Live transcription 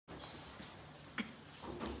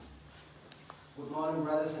Good morning,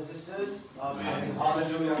 brothers and sisters. Amen.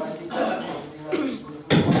 Hallelujah. Almighty God, for giving us this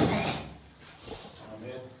beautiful morning.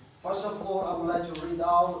 Amen. First of all, I would like to read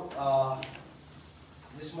out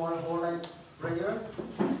this morning whole night prayer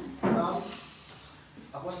from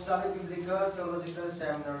Apostolic Biblical Theological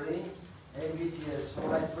Seminary, ABTS, whole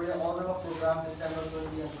night prayer, order of program December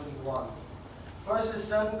 20 and 21. First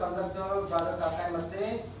session, conductor Brother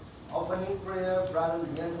Hmangte, opening prayer Brother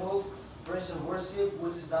Lian, praise and worship,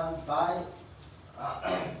 which is done by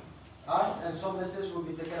us, and some messages will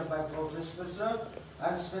be taken up by Prophet Special,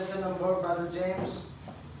 and special number Brother James,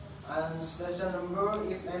 and special number,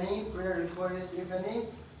 if any, prayer requests, if any,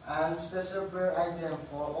 and special prayer item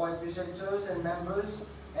for all appreciators and members,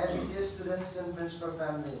 ABTS students and principal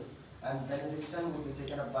family, and benediction will be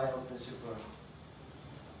taken up by our principal.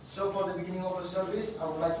 So for the beginning of the service, I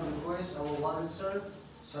would like to request our one sir,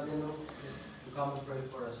 Sadino, to come and pray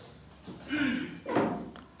for us.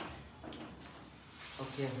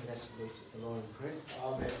 Okay, let's go to the Lord in prayer.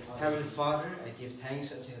 Amen. Heavenly Father, I give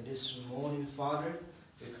thanks until this morning, Father,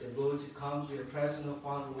 with the ability to come to your presence, O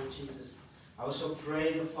Father, Lord Jesus. I also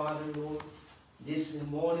pray, O Father, Lord, this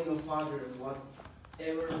morning, O Father,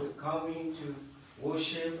 whatever we're coming to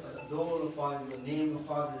worship, adore, O Father, your name, O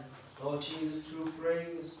Father, Lord Jesus, through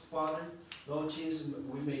praise, Father, Lord Jesus,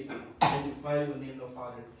 we may magnify your name, O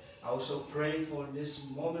Father. I also pray for this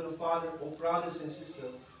moment, O Father, O brothers and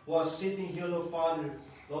sisters who are sitting here, O Father,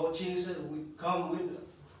 Lord Jesus, we come with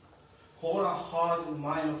whole our heart and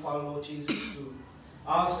mind, O Father, Lord Jesus, to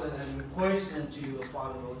ask and request unto you, O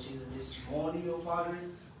Father, Lord Jesus, this morning, O Father.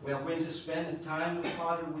 We are going to spend the time, O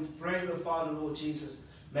Father, with prayer, O Father, Lord Jesus.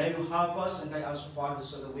 May you help us and guide us, O Father,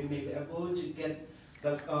 so that we may be able to get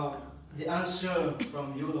the answer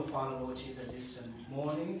from you, O Father, Lord Jesus, this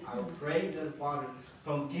morning. I pray that, Father,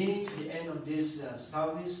 from beginning to the end of this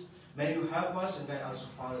service, may you help us and guide us,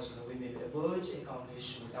 Father, so that we may be able to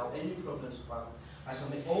accomplish without any problems, Father. I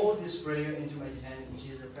submit all this prayer into my hand. In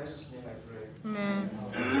Jesus' precious name I pray. Amen.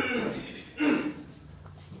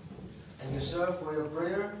 Thank you, sir, for your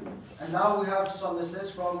prayer. And now we have some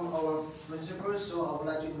message from our principal, so I would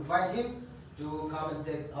like to invite him to come and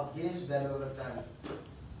take up his valuable time.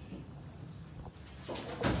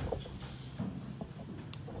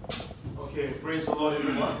 Okay, praise the Lord,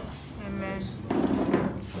 everyone. Amen.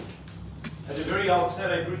 At the very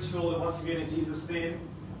outset, I greet you all once again in Jesus' name.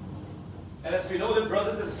 And as we know that,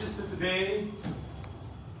 brothers and sisters, today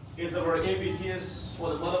is our ABTS for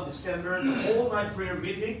the month of December, the whole night prayer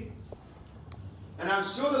meeting. And I'm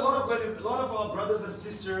sure that a lot of our brothers and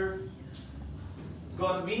sisters is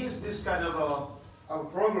going to miss this kind of a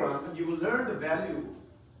program, and you will learn the value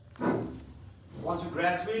once you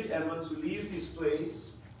graduate and once you leave this place.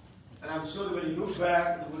 And I'm sure that when you look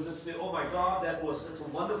back, you will just say, oh my God, that was such a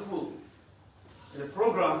wonderful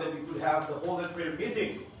program that we could have the whole night prayer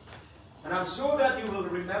meeting. And I'm sure that you will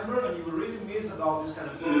remember and you will really miss about this kind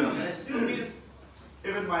of program. And I still miss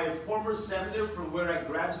even my former seminary from where I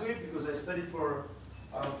graduated, because I studied for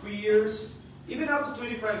 3 years. Even after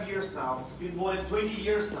 25 years now, it's been more than 20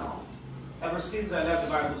 years now, ever since I left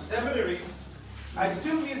the Bible seminary, I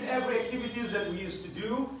still miss every activities that we used to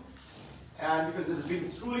do, and because it's been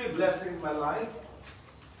truly a blessing in my life.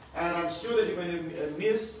 And I'm sure that you're going to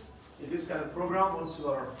miss this kind of program once you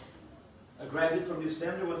are a graduate from this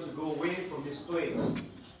seminary, once you go away from this place.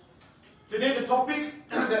 Today the topic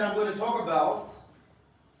that I'm going to talk about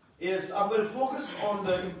is I'm going to focus on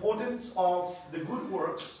the importance of the good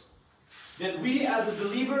works that we as a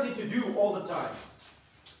believer need to do all the time.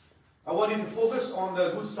 I want you to focus on the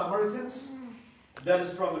Good Samaritans. That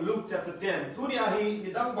is from Luke chapter 10. Tuniahi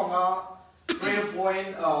nidang banga prayer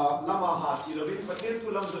point lama hati lovin patir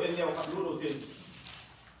tulam do elya kaplu rotin.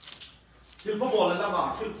 Tilpo bola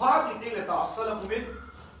lama tilpa titing leta salamumin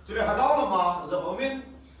sura hadaw lama zabomin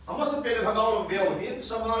amasa pele hadaw lam beotin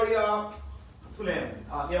Samaria tulem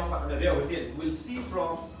niya kapna beotin. We'll see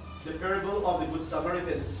from the parable of the Good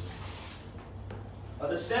Samaritans.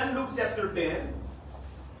 The same Luke chapter 10.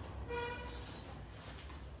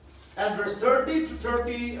 And verse 30 to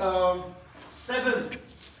 37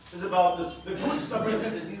 is about the Good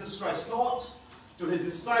Samaritan that Jesus Christ taught to his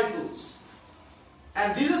disciples.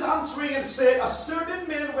 And Jesus answering and said, a certain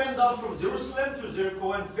man went down from Jerusalem to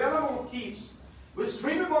Jericho and fell among thieves, which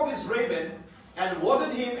stripped him of his raiment, and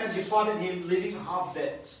wounded him and departed him, leaving half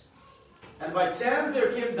dead. And by chance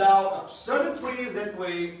there came down a certain priest that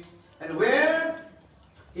way, and when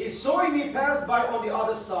he saw him, he passed by on the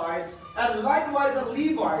other side. And likewise the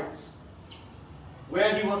Levites,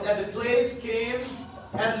 when he was at the place, came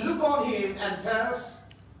and looked on him and passed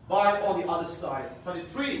by on the other side.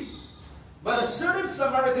 33. But a certain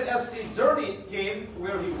Samaritan, as he journeyed, came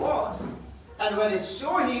where he was, And when he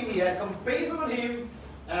saw him, he had compassion on him,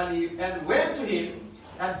 and went to him,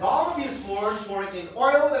 and bound his wounds, pouring in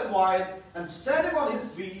oil and wine, and set him on his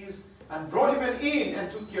beast, and brought him an inn,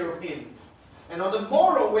 and took care of him. And on the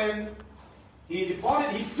morrow, when he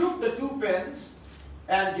departed, he took the 2 pence,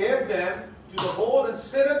 and gave them to the host, and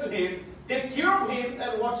said unto him, Take care of him,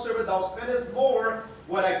 and whatsoever thou spendest more,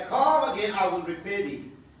 when I come again, I will repay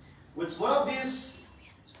thee. Which one of these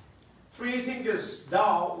 3 thinkest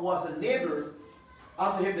thou was a neighbor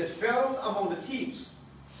unto him that fell among the thieves?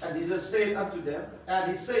 And Jesus said unto them, and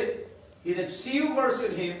he said, He that shewed mercy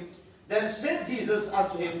on him. Then said Jesus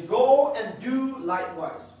unto him, Go and do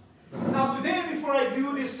likewise. Now today, before I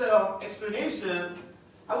do this explanation,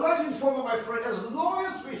 I would like to inform you, my friend, as long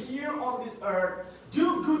as we're here on this earth,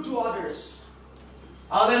 do good to others.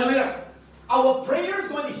 Hallelujah. Our prayer is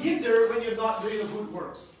going to hinder when you're not doing the good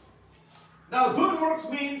works. Now, good works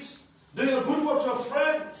means doing a good work to our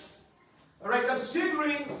friends. All right,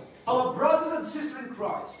 considering our brothers and sisters in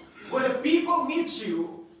Christ. When the people meet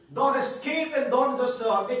you, don't escape and don't just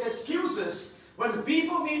make excuses. When the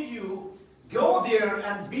people meet you, go there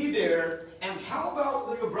and be there and help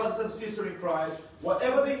out your brothers and sisters in Christ,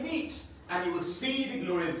 whatever they need, and you will see the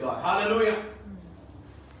glory of God. Hallelujah.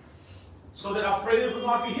 So that our prayer will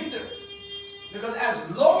not be hindered. Because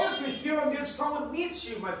as long as we're here on earth, if someone meets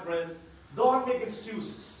you, my friend, don't make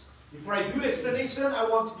excuses. Before I do the explanation, I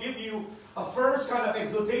want to give you a first kind of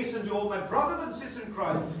exhortation to all my brothers and sisters in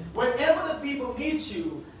Christ. Whenever the people meet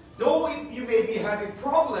you, though you may be having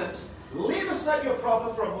problems, leave aside your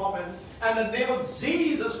problem for a moment, and in the name of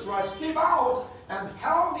Jesus Christ, step out and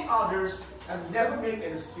help the others and never make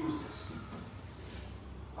any excuses.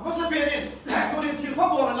 Ang masabihin, tuloy tilpa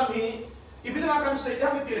na lami, ibinagan sa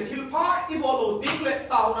iya mitili tilpa ibolo tikle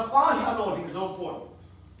tao na pahi anoling zopon.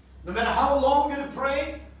 No matter how long you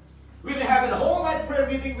pray, we'll have a whole night prayer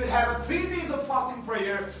meeting, we'll have 3 days of fasting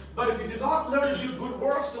prayer, but if you do not learn to do good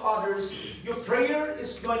works to others, your prayer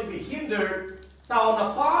is going to be hindered. Tao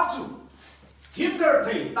na patu. Hinder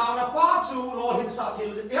me. Tao na patu, Lord himsa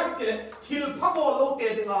til pabolo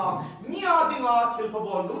te dinga, niya dinga til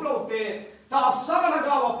pabolo lo te, ta sara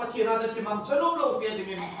nagawa patina na Hmangte lo te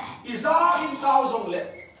dingin, iza in tao zong le,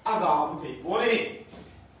 agam te pore.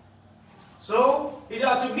 So, is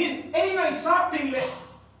that to mean, ay something le,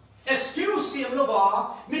 excuse him no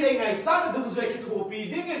ba, mean ay sa dum zay kitopi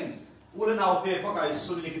dingin, ulan out te pakay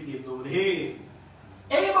sulikitim no he.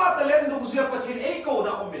 Ay matalen dum zuya patin ay ko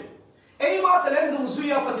na omit. Ay matalen dum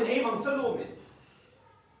zuya patin ay Hmangte lo omit.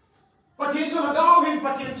 Patin to hagawin,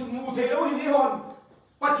 patin to mutelo hindi hon.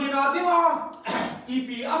 Patin na dinga,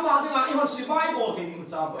 ipi ama dinga ihon si Bible hindi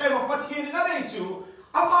insabo. Ay patin na day to,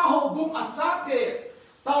 ama ho bung at sate.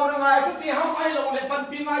 Tao na ngay sa tiham, ay lo le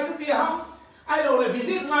panpi ngay sa tiham, ay lo le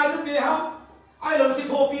visit ngay sa tiham, ay lo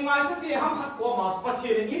kitopi ngay sa tiham, hakwa mas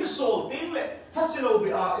patirin insulting le. Tas sila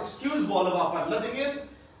ubi excuse mo la pan ladingin,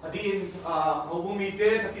 adin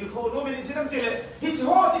hubumite katilko no minisinam tile,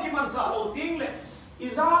 hitchho ti Hmangte lo ting le.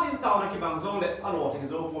 Izalin tao na Hmangte le, alo ting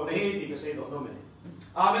zo po na hiti kasi do no mini.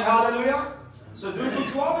 Amen, hallelujah. So do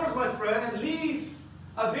good to others, my friend, and live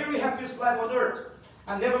a very happy life on earth,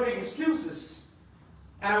 and never make excuses.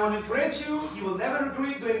 And I want to encourage you, you will never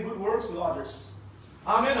regret doing good works to others.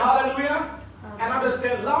 Amen, hallelujah. And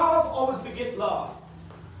understand, love always begets love.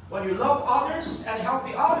 When you love others and help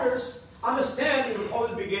the others, understand it will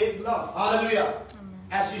always beget love. Hallelujah.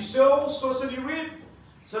 As you sow, so shall you reap.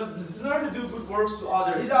 So learn to do good works to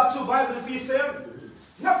others. He's out to Bible to be saved.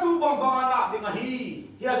 Not to bambana,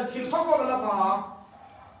 he has a tilpabola lama,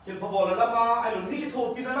 I don't need it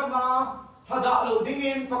hope in a lama. Hada lo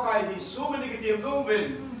dingin pakai di so many kitim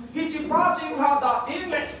longwin. Hitipaching hada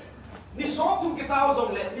tingle. Ni sotum kita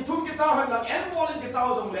zong le, ni tum kita hanlang enwolin kita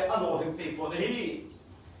zong le, ano hing tipo na hi.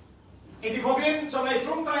 Hindi ko bin so may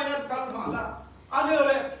trong tayo na kalmala. Ano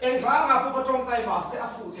le, enra nga po pa trong tayo ma se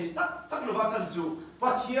afu te tak lubasan ju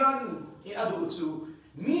patian in adu ju.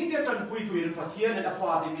 Media chan pui tuin patian na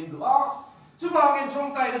afa di min dua. Subangin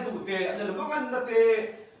trong tayo na dute, ano lumangan na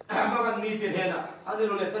te makan meeting hena.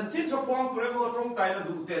 Ano le chan chin so puang premo trong tayo na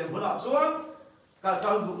dute mula chuan kal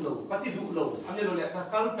duklo, pati duklo. Ano le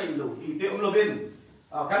kal paylo, ite umlovin.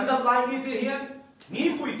 Kandam lai dite hian.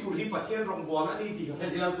 Ni pui tur hi patian rong buang ani di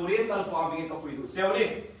regal turin kal paming ka pui du.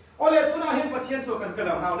 Seori. Ole tuna hin patian to kan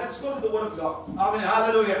kalam. Now let's go to the word of God. Amen.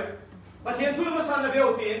 Hallelujah. Patian tu masan na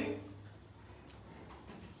beutin.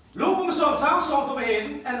 Lubung song to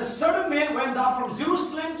him, and a certain man went down from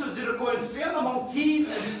Jerusalem to Jericho and fell among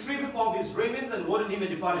thieves and distributed all his raiments and wounded him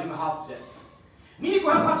and departed him half dead. Ni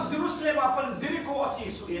ko ha to Jerusalem upon Jericho at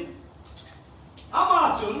Isuin.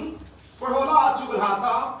 Amatun for hola chu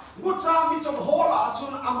hata gutsa mi chom hola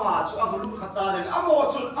chun ama chu avulu khata le amo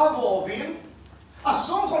chun avovin a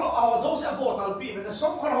song khol a zo se botal pi ben a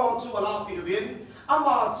song khol ho chu ala pi vin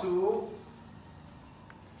ama chu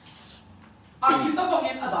a thita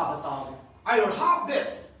bangin ada hata I will have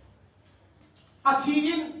that a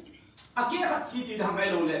thin a ke khat thi ti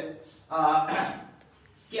dhamai lo le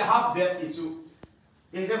ke have that ti chu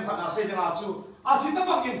ye dem khat na se de la chu a thita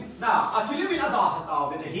bangin na a thilimi ada hata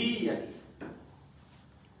ben hi ya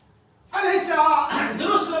anh cha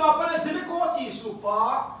Jerusalem pa na Jericho chi supa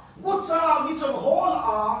gutsa mi chong hol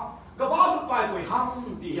a gabal pai koi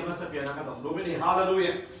Hmangte Hmangte na ka dom lo ben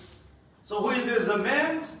hallelujah. So who is this? The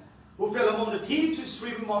man who fell among the thieves to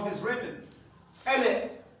strip him of his raiment. Ele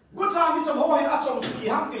gutsa mi chong hol hin a chong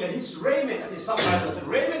ki Hmangte le his raiment at his subtitle.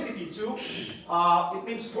 Raiment it too it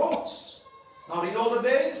means clothes. Now in all the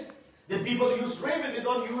days the people use raiment, they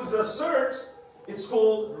don't use the shirts. It's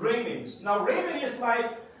called raiment. Now raiment is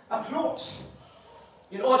like a clothes.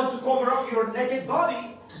 In order to cover up your naked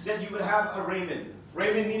body, then you would have a raiment.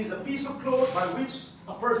 Raiment means a piece of cloth by which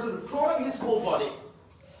a person clothing his whole body.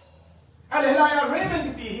 And a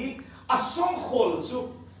raiment iti a songkhol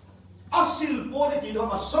chu a silpo iti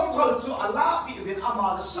a songkhol chu a lafi bin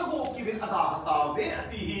ama the sabo kibin ada hata ve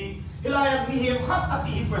ati hilaya mihim khat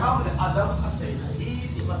ati perham le adam asay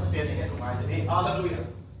hi ti masaten he umai hallelujah.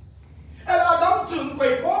 And adam chun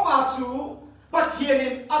koi ko ma chu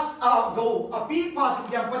pathianin at go a pi pa chu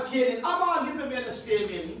yang pathianin ama lim me the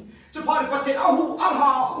semin chu pa pathian ahu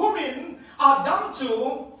alha khumin adam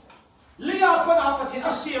chu liya pa na pathian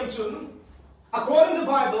asiam chun. According to the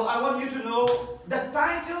Bible, I want you to know the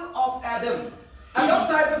title of Adam. And that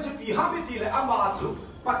title should be Hmangte le ama chu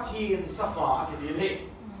pathian sapa akidile.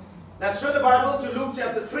 Let's turn the Bible to Luke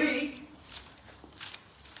chapter 3.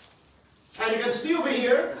 And you can see over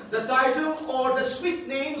here the title or the sweet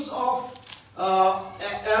names of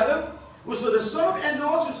Adam, which was the son of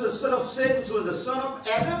Enos, which was the son of Seth, which was the son of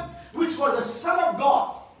Adam, which was the son of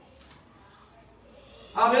God.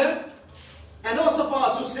 Amen. And also,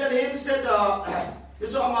 to said him said, Adam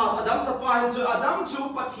sapa him to Adam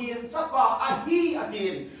to pathian sapa ahi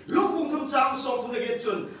atin. Luke bung chang song to the get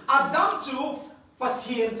chun. Adam to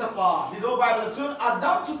pathian sapa. His own Bible chun.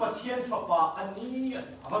 Adam to pathian sapa ani.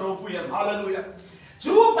 Hallelujah.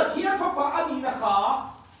 To pathian sapa ani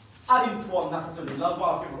naka. Adim tuam naka chun. Love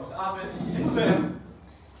of him was amen.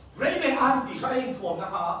 Raymond anti kain tuam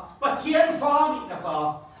naka. Pathian fami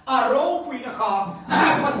naka. Aropui naka.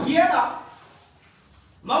 Pathiana.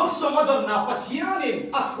 Mau somadon na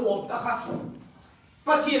pathianin athom naka.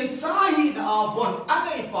 Pathian sahi na von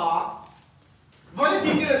anay pa.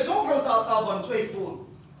 Valiti kire sokol tata von chui pun.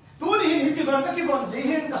 Tuni hin hitiban ka kibon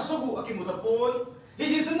zihin ka sugu akimutapon.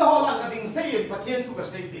 Hiti na holan ka ding sayin pathian tu ka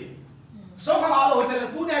sayin. So kang alo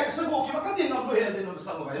hitalan tunay ka sugu kimakadin ang buhel din ng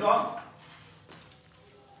samu ba, you know?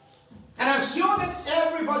 And I'm sure that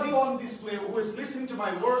everybody on display who is listening to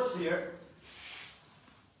my words here,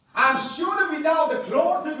 I'm sure that without the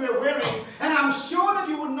clothes that we're wearing, and I'm sure that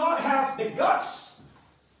you would not have the guts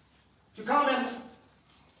to come and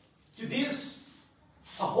to this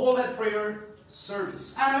a whole night prayer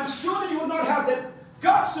service. And I'm sure that you would not have the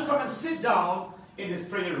guts to come and sit down in this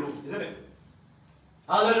prayer room, isn't it?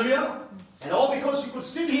 Hallelujah. And all because you could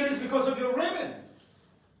sit here is because of your raiment.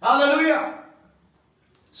 Hallelujah.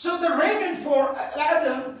 So the raiment for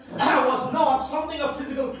Adam was not something of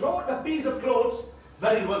physical cloth, a piece of clothes,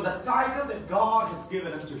 but it was the title that God has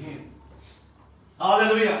given unto him.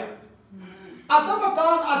 Hallelujah. Adam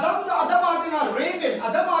ating a raiment,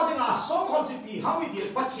 Adam ating a song consipi Hmangte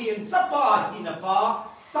pathian sapa hinapa,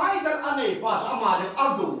 title anay pa sa amading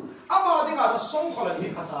agu, amading a song kolan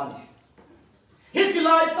hikatani.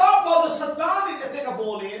 Hitilay tapos sa tanin ete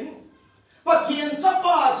kabolin, pathian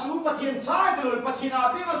sapa chu, pathian title, pathian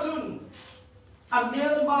ating a chun,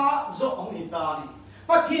 amelma zo ang hitani.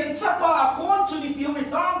 Pathian sapa akon chuni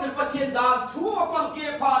pihumitam del pathian dan tu apang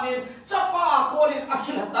ke panin sapa akonin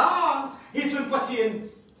akilatan hichun pathian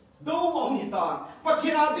do ong hitan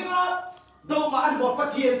pathian adinga do ma anbo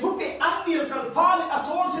pathian thupi anil kal panin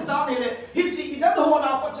achon se dan hele hichi idan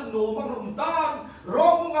hona pachun no mangrumtan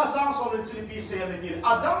romunga chang sol chuni pi se medil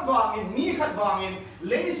adam wangin mi khat wangin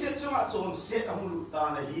leise chunga chon set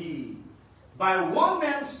amulutan hi by one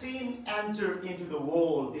man's sin entered into the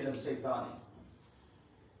world didn't say dani.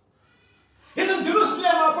 Itong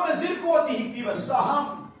Jerusalem apa na Jericho ti hipiban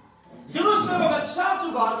saham. Jerusalem at sa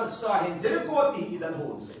chubar at sahin Jericho ti idan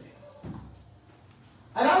hon sa ine.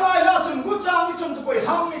 Alala ila chun gutang ichon sa koy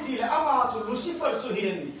Hmangte le ama chun Lucifer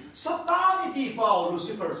chuhin Satan iti pao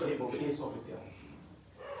Lucifer chuhin bo iso bitiyo.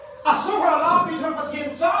 Asura lapi sa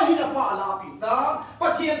patien sahi na pa lapi ta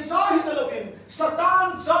patien sahi na lobin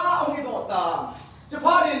satan sa ang idota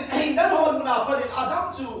japanin ay nanon na pa din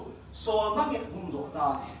Adam tu so mangit mundo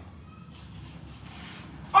ta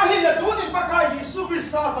ahin na tunin pa kay Jesus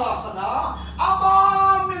Kristo ta sana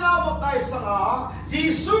ama minabot tayo sana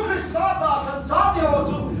Jesus Kristo ta san jati ho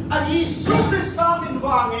tu a Jesus Kristo min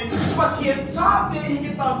wangin patien jati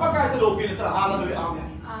higit ta pa kay sa lobin sa hallelujah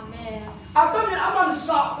amen Atamin aman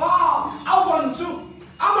sapa avanju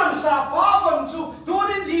aman sapa avanju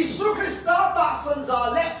tunin Jesus Kristo ta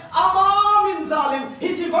sanzale amamin zalim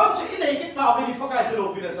hitivanju inegit na bili pakai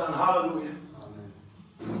jelo pinasan hallelujah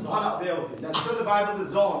amen so hana beo that's still the Bible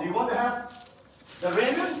is on. You want to have the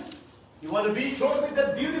raiment, you want to be clothed with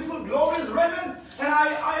that beautiful glorious raiment, and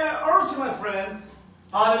I urge you my friend,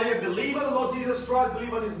 hallelujah, believe on the Lord Jesus Christ,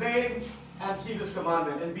 believe on his name and keep his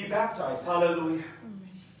commandment and be baptized. Hallelujah.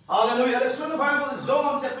 Hallelujah. Let's turn the Bible to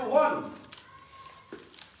John chapter 1.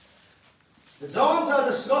 The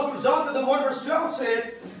Gospel of John chapter 1 verse 12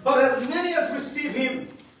 said, but as many as receive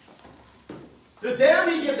him, to them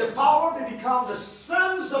he gave the power to become the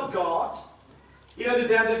sons of God, even to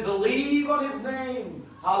them that believe on his name.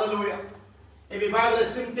 Hallelujah. In the Bible is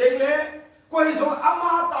sing tegle, ko hizong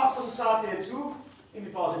amata samsate tu, in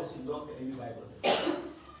the Bible is sing in the Bible.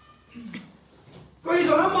 Ko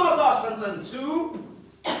hizong amata samsan tu,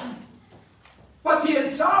 patien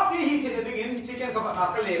sapi hitin dingin hitsikan kapat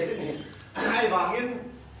nakalezin hin ay bangin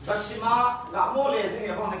basima gamo lezin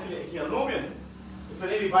ya bang nakile here nomen it's an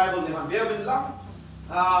Bible ni Hmangte lang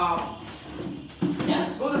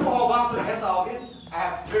so the Paul bang to the head again I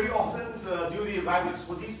have very often do the Bible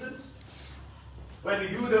expositions when we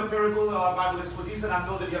do the parable Bible exposition I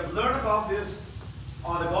know that you have learned about this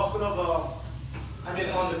on the Gospel of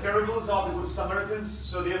on the parables of the Good Samaritans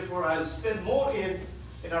so therefore I'll spend more in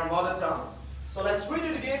our mother tongue. So let's read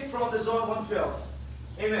it again from the John 1:12.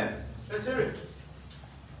 Amen. Let's hear it.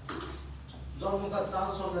 John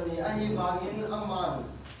ni ahi bangin aman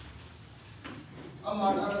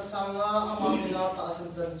arasanga amang mila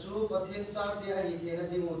taasan janju pathen chati ahi thena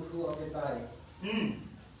dimuthu apetai.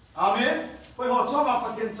 Amen. Poi ho choma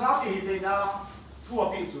pathen chati hithena thu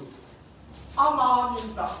apichu. Amang min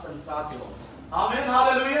taasan chati ho. Amen.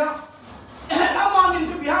 Hallelujah. Amang min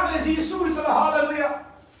ju bihang le Jesus Christ hallelujah.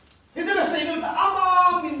 He's in a saying,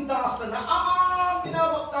 Ama minta sana, Ama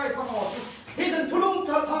minabaptay sa mochi. He's in tulung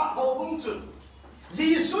tata kaubungchun.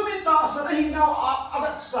 Jisu minta sana hinaw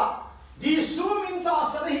abatsa. Jisu minta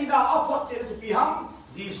sana hinaw apot sila sa pihang.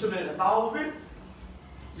 Jisu minta taubin.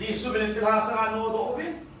 Jisu minta tilasa nga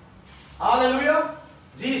nodoobin. Hallelujah.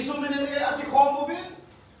 Jisu minta atikomubin.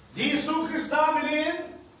 Jisu Krista minin.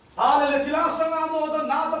 Hallelujah. Tilasa nga nodo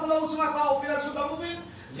nadapalaw sa taubin at sudamubin.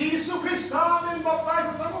 Jesus Krista min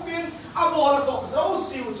baptize sa mubin abola to so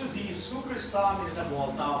siu to Jesus Krista min na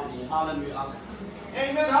bolta hallelujah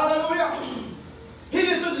amen hallelujah he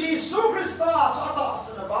to Jesus Krista sa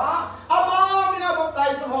atas na ba ama min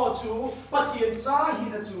baptize sa ho chu patien sa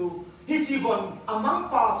hina chu hitivon amang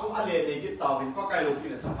pa chu alele gitawin pa kay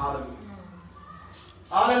lopin sa hallelujah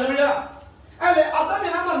hallelujah ale adam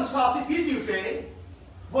min aman sa si video pe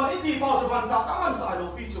bon iti pa sa banta aman sa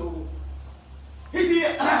lopi chu Hiti,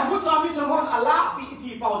 mutsami chongon alapi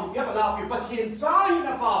iti pau ni biap alapi patien sahi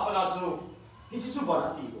na pa palazu. Hiti tu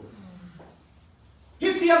baratigo.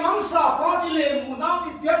 Hiti amangsa patile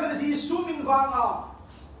munang biap na si suming vanga.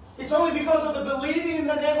 It's only because of the believing in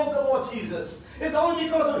the name of the Lord Jesus. It's only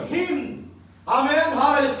because of Him. Amen.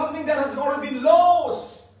 Hallelujah. Something that has already been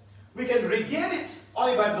lost. We can regain it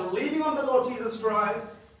only by believing on the Lord Jesus Christ.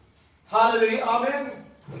 Hallelujah. Amen.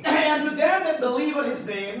 And to them that believe on His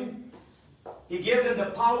name, He gave them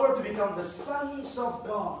the power to become the sons of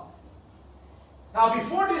God. Now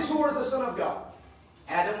before this, who was the son of God?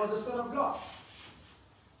 Adam was the son of God.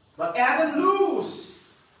 But Adam lost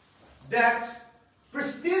that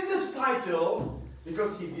prestigious title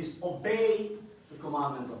because he disobeyed the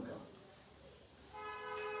commandments of God.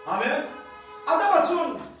 Amen? Adam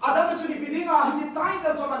achun ipidinga hiti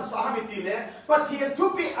title sa man sa hamitile, but he had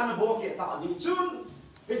tupi anaboke ta'zi chun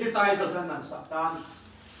hiti title sa man sa tan.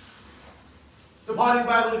 So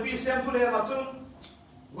Bible pi sem tule machun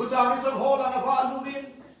guchami sam hola na ba lubin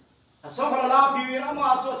asam hala pi wi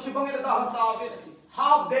ama cho thibang ida da ta be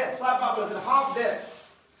half that sa ba ba half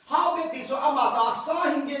that ti so ama ta sa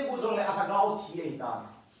hinge gu jong le aka gau thi ei ta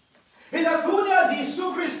hisa dunya Jesus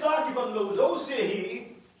Krista ki ban lo lo se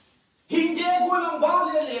hi hinge gu lang ba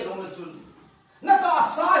le le rong chun na ta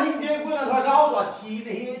sa hinge gu na gau wa thi de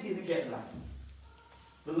he ti ke la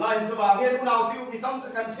so line to ba ge gu nau ti tam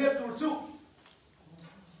kan fet tu chu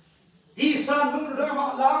Di san nung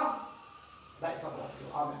rama la lại khắp lại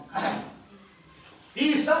amen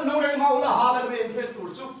đi sang nông rèn mau là hà là về phết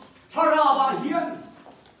tụt chút thà ra bà hiền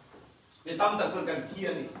để tâm tận chân cần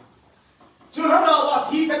thiên đi chưa thà ra bà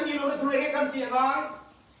thi cần gì luôn thôi cái cần tiền ai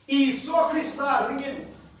Isua Christa ringin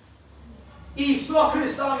Isua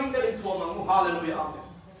Christa ring cái thua mang hallelujah amen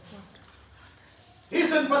hi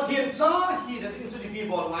chân bắt thiên cha hi đã tin sự đi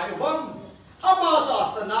bol ngay vâng ama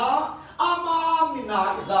ta sana ama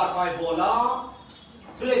mina iza kai bola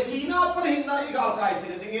Sule tina pahin na igal kai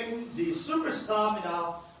tiningin Jesus Christa mina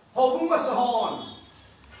hobung masahon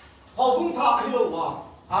hobung tha hilowa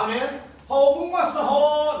amen hobung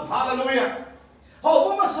masahon hallelujah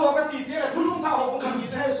hobung masahon ka ti te thulung tha hobung ka ti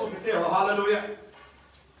te so te hallelujah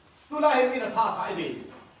tula he mina tha tha ide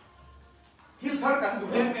hil thar kan du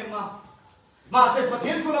hem em ma se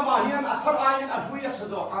pathin thula ma hian athar ain ahui a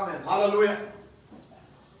thazo amen hallelujah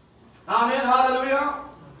amen hallelujah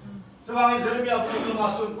Sebab Jeremia pun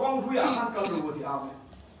masuk kong hui akan kalau di amen.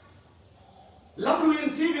 Lam luin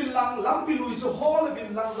si bin lang, lam pilui so hol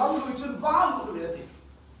bin lang, lam luin so val tu berarti.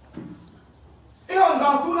 Ehon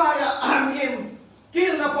dah tu lah ya angin,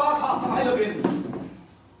 kil na pa thah thah lebin,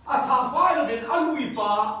 thah pa lebin alui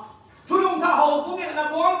pa, tulung thah ho pungin na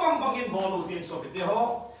bol bangin bolutin so kita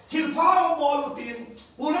ho, tilpa bolutin,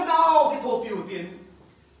 ulah dah kita hopiutin.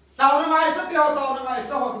 Tao nó ngay rất tiêu tao nó ngay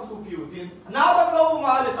cho họ cái thu biểu tiền nào đâm lâu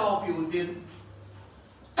mà để tao biểu tiền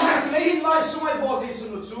chỉ lấy hình lại xuôi bỏ thì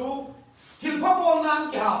sunu chú thiên pháp bom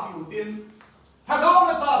năng cái hạ biểu tiền thằng đó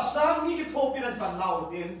là ta sang như cái thu biểu bản lao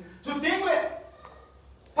tiền chú tiếng lệ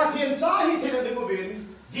phát hiện ra hi thế là đừng có biến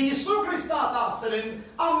Jesus Christa ta seren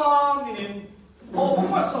ama minin hồ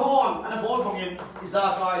bung mà sahon anh bol bangin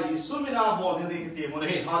Isaiah Jesus mina bol thì cái tiền mà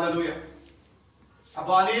này hallelujah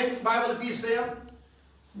abanin Bible piece xem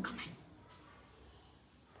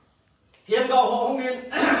Thiêm gạo họ không nên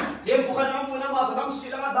thiêm phụ khăn âm muốn mà thằng xí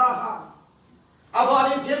lăng đa ha aba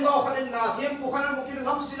nên thiêm gạo khăn na thiêm phụ khăn âm kia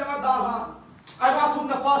lăng xí lăng đa ha ai ba thùng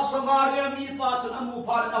na pas Samaria mi pa chân âm mu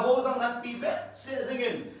pa na bo zang nan pi be se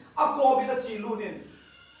zingin ako bi na chi lu nin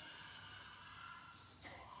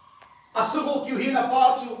asugo kyu hin na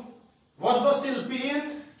pa chu wan cho sil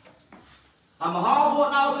pin am ha vo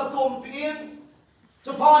nau cho tom pin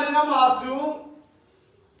cho pa ni na ma chu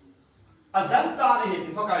azanta ni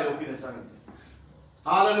heti pakai lo pina sang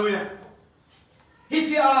hallelujah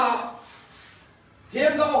hichia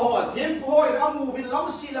thiêm ga ho thiêm phoi amu bin lam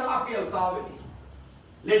silang apel ta we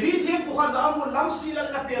levi thiêm pu khan amu lam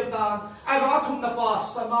silang apel ta ai ba thum na pa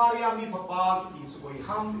Samaria mi papa ti su koi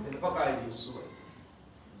ham te pakai Yesu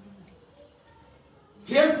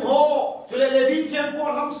thiêm pu ho chule levi thiêm pu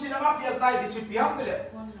lam silang apel ta ti chu pi ham le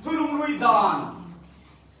thulung lui dan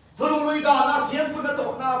na thiêm pu na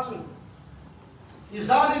to na chu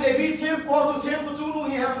Izali levi thiêm po chu thiêm pu chu nu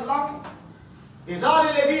hi ham lam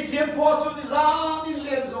Izali levi thiêm po chu izali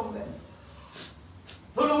len zong le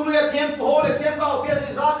Thulung lui thiêm po le thiêm gao tia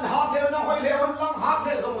izali ha thiêm na hoi le wan lam ha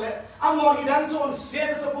the zong le amor idan chon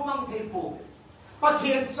sen cho pumang the po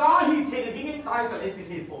pathian cha hi the ding tai ta le pi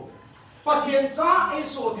the po pathian cha e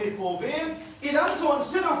so the po ben idan chon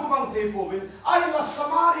sen of pumang the po ben ai la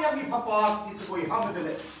Samaria mi papa ti koi ham de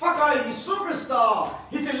le pakai superstar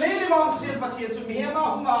hi je le wang sen pathian chu mi hema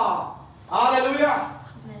hunga hallelujah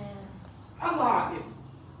ama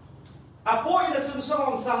apoi na chun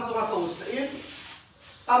song sang chu to sin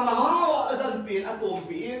amahawa azan pin atom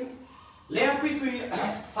pin lem pi tui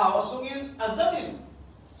hawa sungin azanin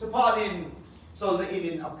chu panin sol na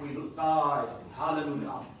inin apui lutai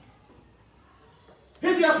hallelujah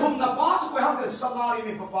Hiji atum na pa chu ham de Samaria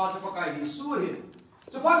mi papa chu pakai Yesu hin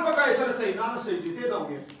chu pan pakai sa sei na sei ju te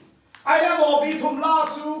dong ye ai la mo bi thum la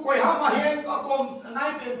chu koi ham a hen ka kom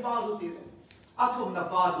nai pen pa zu ti atum na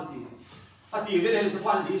pa zu ti ati ve le chu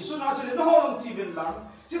pan Yesu na chu le no long chi bin lang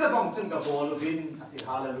chi da bong chen ga bol bin ati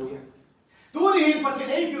hallelujah tu ni hin patin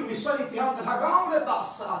ei bi mi sali pi ham na ga le ta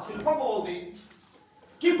sa thil pa bol di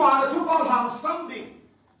ki pa na chu pa ham sam di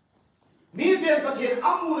ni ten patin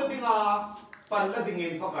amu le dinga pan la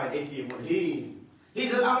dingin pakai ei ti mo hi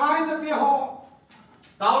zan angai cha ti ho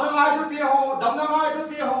tao na ngai cha ti ho dam na ngai cha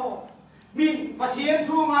ti ho min pathian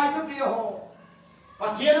thu ngai cha ti ho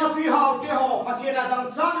pathian a pi hal ti ho pathian a dang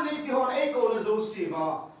chan nei ti ho ei ko na zo si ba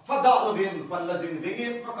phada lo bin pan la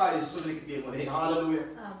dingin pakai sulik ti mo hi hallelujah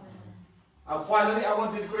amen. Finally, I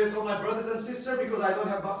want to encourage all my brothers and sisters because I don't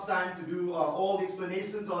have much time to do all the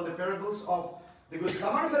explanations on the parables of the Good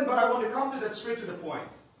Samaritan, but I want to come to that straight to the point.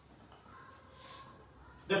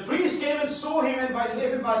 The priest came and saw him and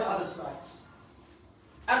left him by the other side.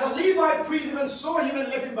 And the Levite priest even saw him and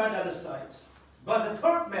left him by the other side. But the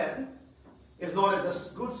third man is known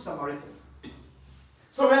as the Good Samaritan.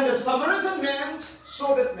 So when the Samaritan man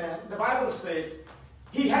saw that man, the Bible said,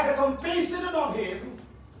 he had compassion on him,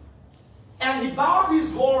 and he bowed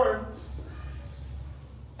his horns,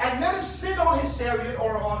 and let him sit on his chariot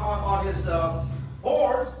or on his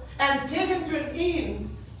horse, and take him to an inn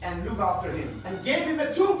and look after him, and gave him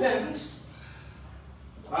a 2 pence.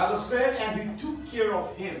 The Bible said, and he took care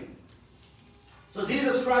of him. So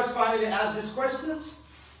Jesus Christ finally asked these questions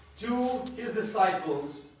to his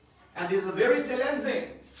disciples, and this is very challenging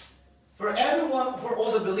for everyone, for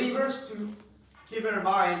all the believers to keep in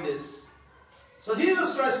mind this. So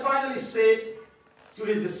Jesus Christ finally said to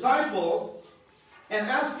his disciples and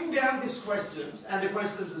asking them these questions, and the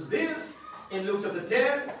questions is this in Luke chapter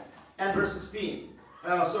 10 and verse 16.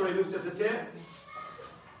 Luke chapter 10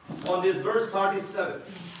 on this verse 37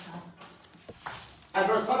 and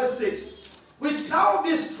verse 36. Which now of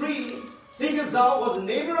these 3 thinkest thou was a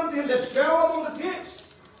neighbor unto him that fell among the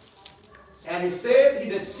thieves? And he said, he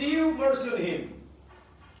that shewed mercy on him.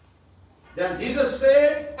 Then Jesus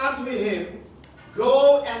said unto him,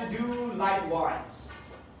 go and do likewise.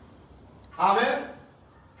 Amen.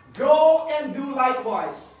 Go and do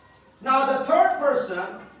likewise. Now the third person,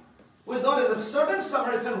 who is known as a certain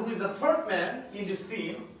Samaritan, who is the third man in this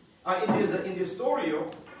theme, in this story.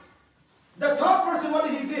 The third person, what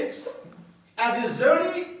did he do? As his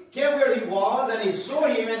journey came where he was, and he saw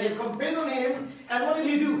him, and he compelled on him, and what did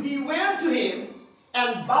he do? He went to him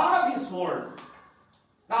and bowed his horn.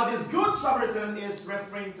 Now this good Samaritan is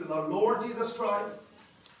referring to the Lord Jesus Christ.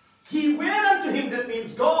 He went unto him, that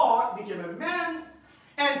means God became a man,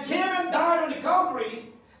 and came and died on the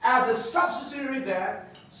Calvary as a substitutionary death,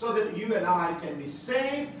 so that you and I can be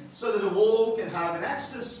saved, so that the world can have an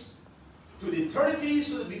access to the eternity,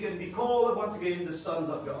 so that we can be called once again the sons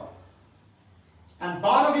of God. And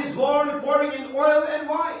bottom his horn, pouring in oil and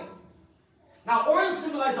wine. Now oil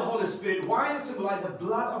symbolizes the Holy Spirit, wine symbolizes the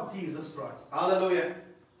blood of Jesus Christ. Hallelujah.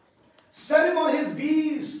 Set him on his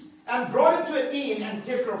beast and brought him to an inn and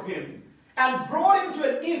took care of him. And brought him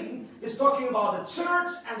to an inn is talking about the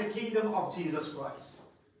church and the kingdom of Jesus Christ.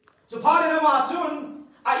 So pare na matun,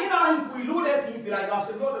 ayina hin puiludet hi pilai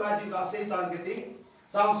gaselo the lajin gase san getting,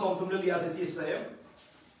 sang som tumli as it is saying.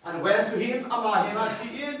 And went to him amahena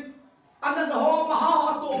tiin. And then the whole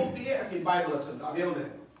Maha the Bible is in the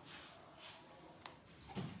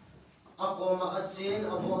Akoma atsin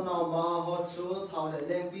avo na ma hotsu thau le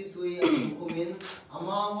lempi tui akumin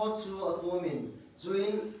ama hotsu akumin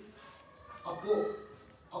zuin apo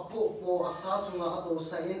po asachunga ato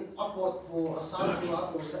sain apot po asachunga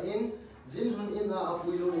ato sain zilhun ina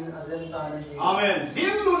apuilunin azenta nahi. Amen.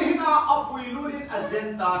 Zilhun ina apuilunin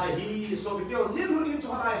azenta nahi. So bitaw zilhun in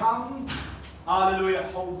chonai ham. Hallelujah.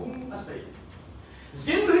 Hobung asay.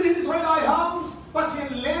 Zilhun in chonai ham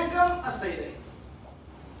pathin legam asay.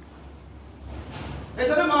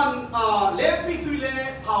 Esa naman lepi tuile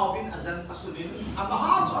thawbin azan asunin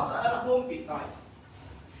amahan so asa atong pitay.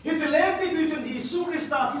 It's a lepi tuichon Jesu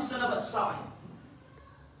Krista tisana batsahin.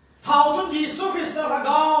 Thawchon Jesu Krista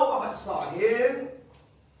ragaw abatsahin.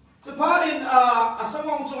 So parin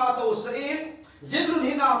asamong chunga to sain zilun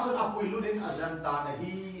hinachon apuilunin azan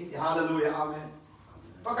tanahi. Hallelujah. Amen.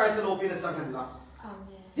 Pakai sa lopin at sanghanla.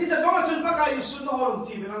 Amen. It's a mga chun pakai isun no holong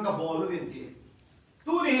chibin ang gabolo binti.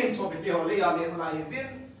 Tunihin so biti holi amin lahin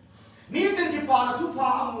bin. Nitin ki pa na tupa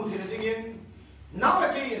ang mutin dingin.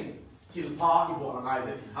 Nalakin tilpa ibo ang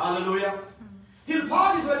ayzin. Hallelujah.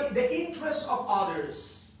 Tilpa is what the interest of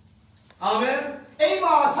others. Amen. Ay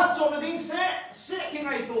mga tatso na ding se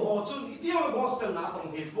kingay ito ho chun iti yung gospel na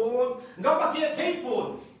atong hipon. Ngapati at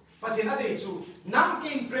hipon. Pati na day chu nang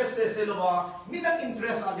ki interest se ba midang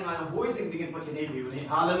interest atin ang voicing dingin pati na yun.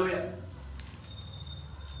 Hallelujah.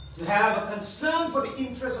 To have a concern for the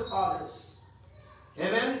interests of others.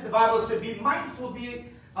 Amen. The Bible says, be mindful,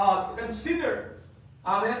 consider,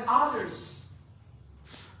 amen, others.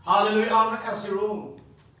 Hallelujah, amen, as your own.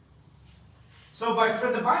 So, my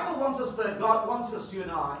friend, the Bible wants us that God wants us, you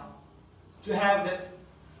and I, to have that,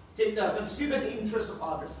 consider the interests of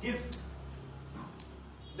others. Give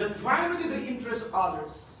the priority to the interests of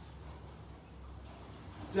others.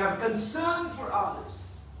 To have concern for others.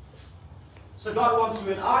 So God wants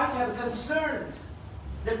you and I to have concern,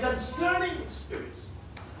 the concerning spirits.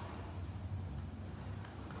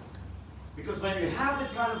 Because when you have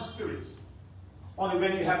that kind of spirit, only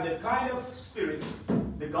when you have that kind of spirit,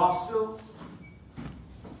 the gospel,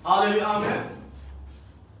 hallelujah, amen,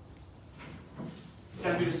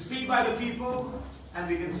 can be received by the people, and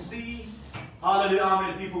we can see, hallelujah,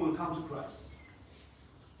 amen, people will come to Christ.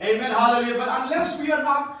 Amen, hallelujah. But unless we are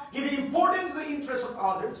not giving importance to the interests of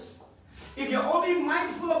others, if you're only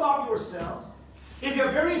mindful about yourself, if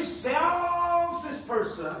you're very self selfish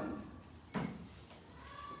person,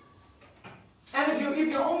 and if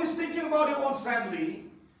you're always thinking about your own family,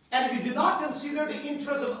 and if you do not consider the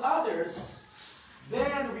interests of others,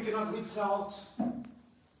 then we cannot reach out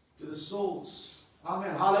to the souls.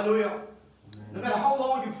 Amen. Hallelujah. Amen. No matter how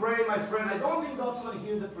long you pray, my friend, I don't think God's going to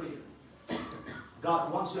hear the prayer.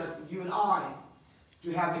 God wants you and I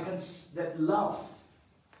to have that love.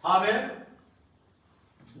 Amen.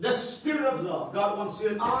 The spirit of love. God wants you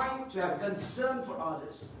and I to have concern for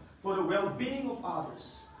others, for the well-being of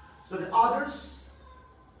others, so that others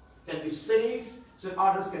can be saved, so that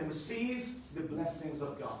others can receive the blessings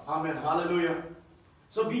of God. Amen. Hallelujah.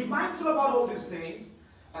 So be mindful about all these things.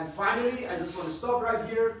 And finally, I just want to stop right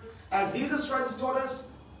here. As Jesus Christ has taught us,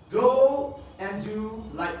 go and do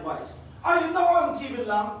likewise. Ay, noong civil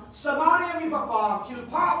lang, Samaria mi papa,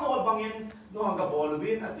 kilpa mo bangin, noong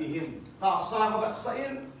gabolubin at ihim. Kasama bat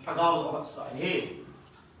sain, agaw bat sain. Hey,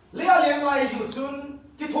 Lea liang lai jutun,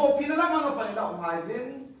 kitopi na lang mga panila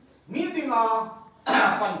umaisin, meeting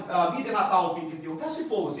tao pinitiyo, kasi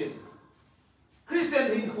po din.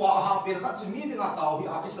 Christian hindi ko ahapin, kasi meeting tao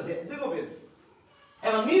hiapis na din, zingobin.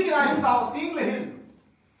 And meeting tao tinglehin,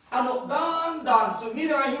 ano dan, so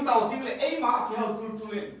meeting tao tingle, ay maakihal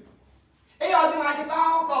tultulin. Ay ating ay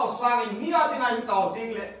tao sangin, mi ating ay tao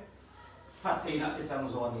tingle, patay natin sa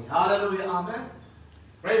muzoni. Hallelujah, amen.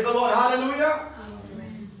 Praise the Lord, hallelujah.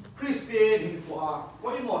 Amen. Christian hindi ko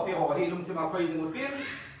why mo te ho hilum ti ma praise mo tin.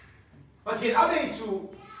 Patien aday chu.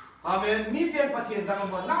 Amen. Mitian patien dang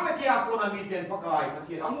mo nang nakiya ko na mitian pakai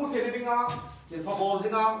patien amu te ni dinga, tin pa bol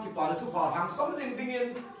zinga ki pa tu pa hang som sing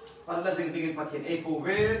dingin. Pan la sing dingin patien eko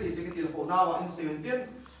ve, ti jing telephone na wa in 17.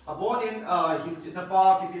 Abon in hilsit na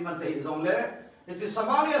pa ki man te zong le. It's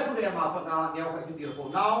Samaria to the ma pa na niya ka ki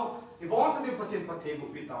telephone now. If I want to do patin patay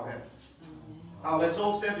bit our head. Now let's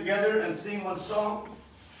all stand together and sing one song.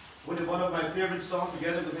 One of my favorite songs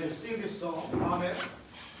together. We're going to sing this song. Amen.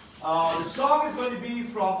 The song is going to be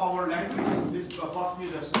from our language. This pass me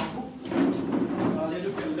the song book. Then you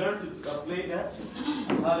can learn to play that.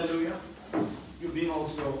 Hallelujah. You being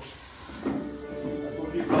also a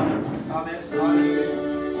good brother. Amen.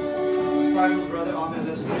 Hallelujah. Tribal brother. Amen.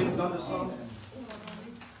 Let's sing another song.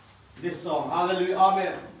 This song. Hallelujah.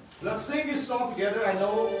 Amen. Let's sing this song together. I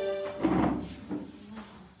know.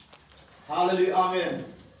 Hallelujah. Amen.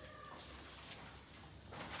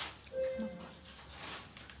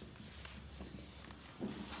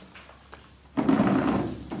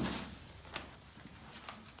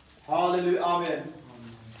 Hallelujah. Amen.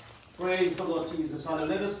 Praise the Lord Jesus.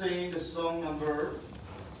 Hallelujah. Let us sing the song number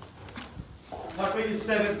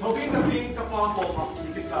 27. Tobing na bing kapang po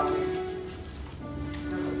makikip kami.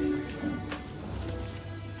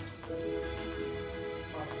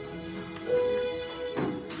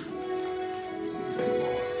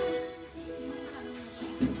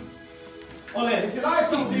 Oleh, sila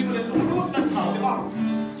isang di mo nito lulot ng sa, di ba?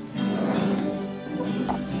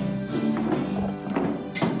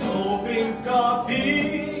 Tobing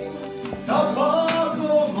kaping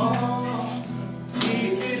tabago ma,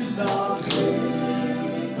 sikit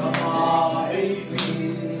langit,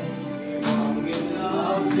 kapaibig, mangin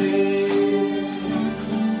nasin.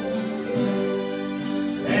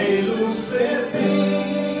 Ay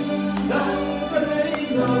luseting, ng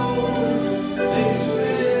panaynaw, ay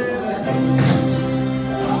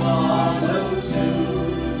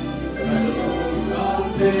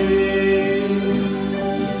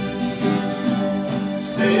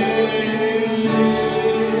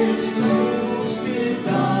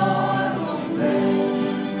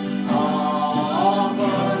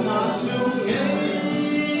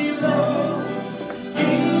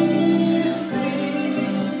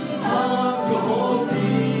go.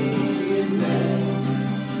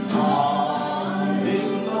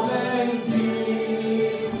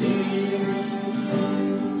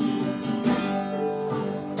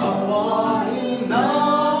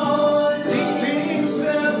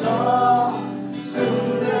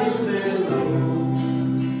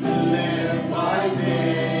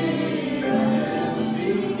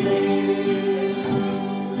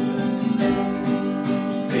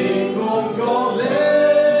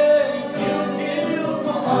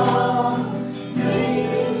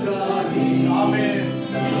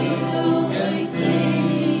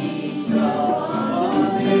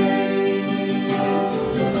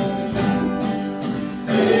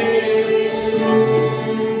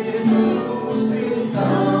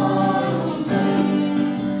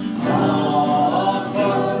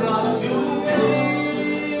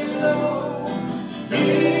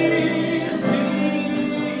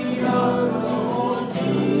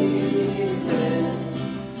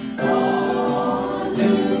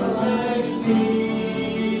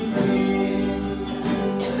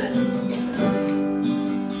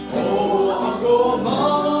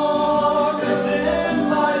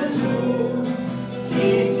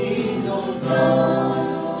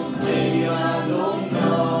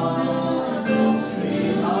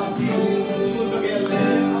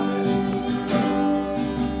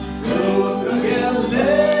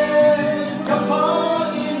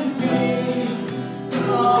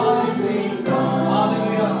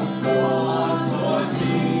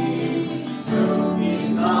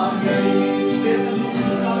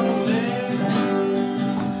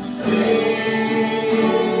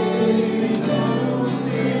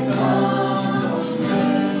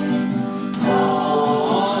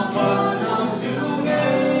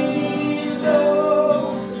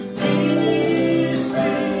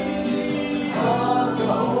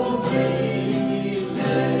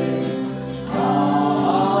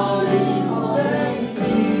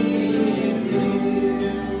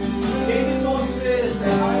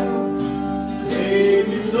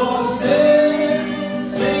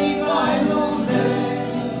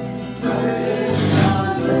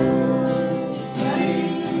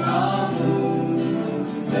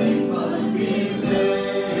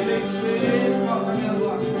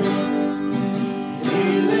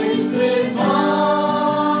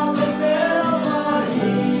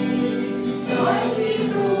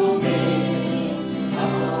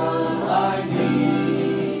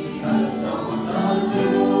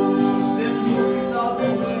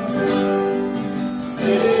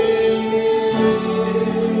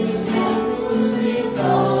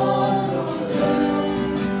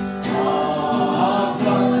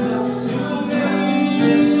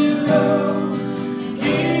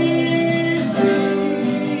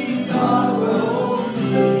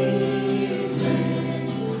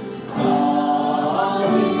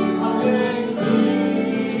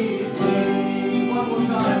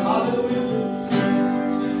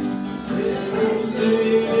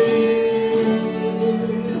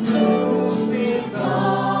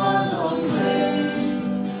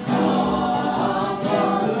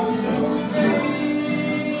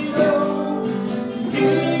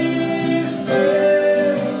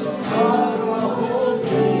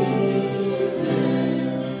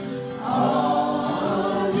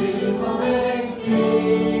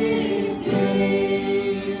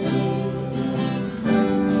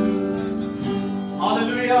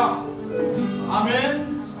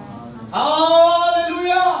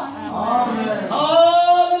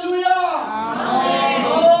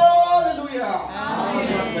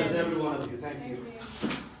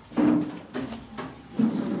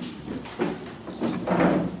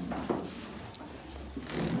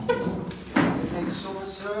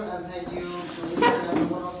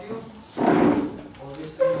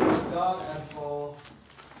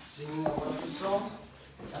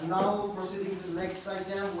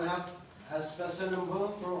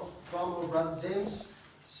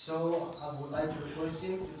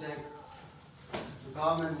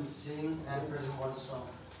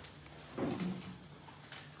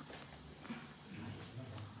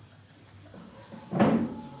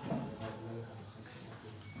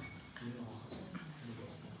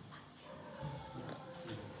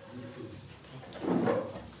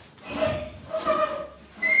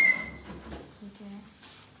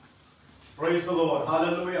 Praise the Lord.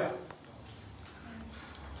 Hallelujah.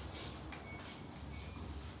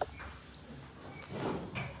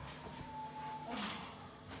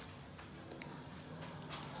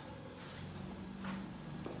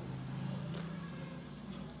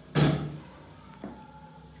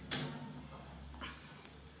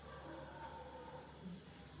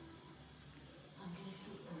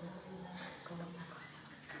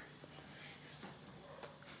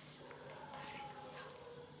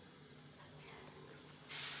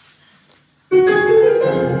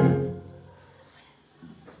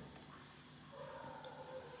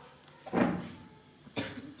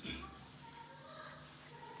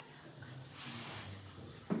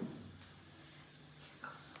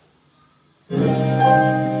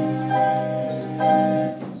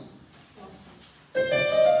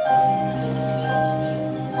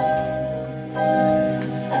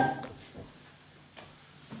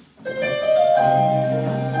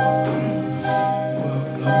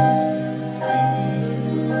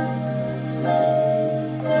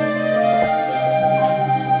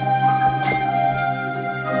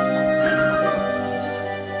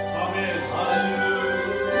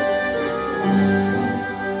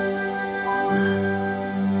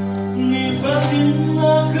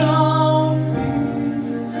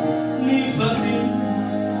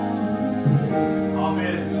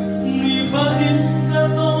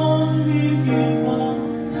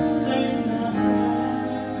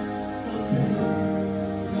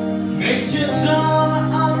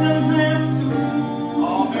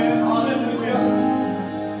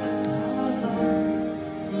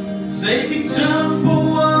 Say the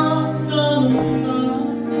temple of the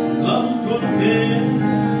lâm thuận thế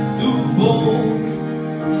tu bố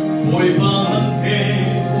bồi bàn kê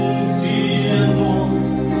cùng chia nọ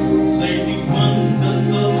say tình mặn cần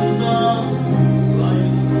câu ta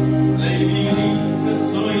lại đi cái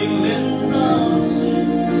soi lên ta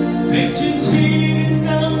về trên chín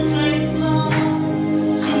cam thành la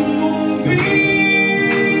chung mùng bi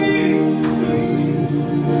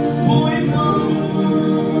bồi bàn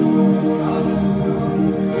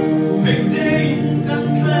về đây cần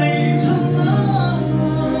thấy chân la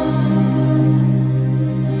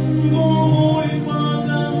ngô bồi ba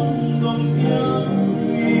cần đồng nhang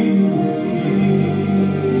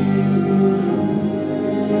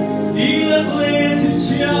đi lên lên thì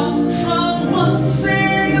chiao sang mắt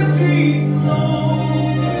sẽ gặp gì lâu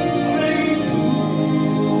đây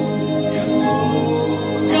yes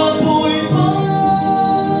Lord gặp bồi ba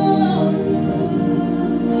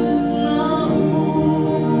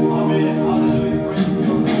Amen. Hallelujah. Praise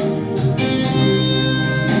God.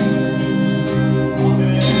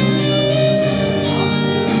 Amen.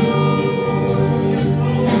 Yes,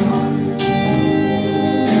 Lord.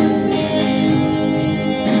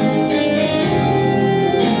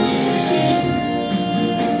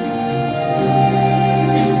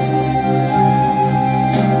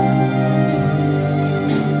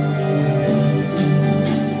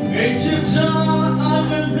 Ngày chia xa ai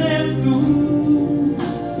vẫn đem đủ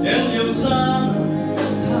đem liều xa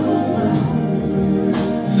tháo ra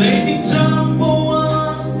dây tình trăm bố á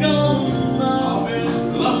cao nào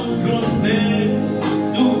lắm luôn tên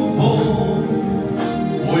đủ bố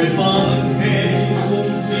hồi ba lần hề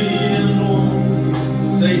cùng chia luôn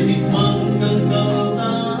dây tình măng cần cao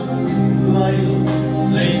ta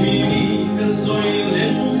lấy mi đi cơ xoay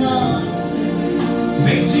lên ta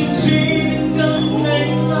về chính trị cần ngày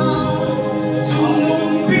ta chung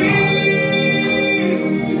mùng bi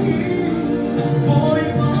bồi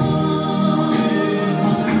ba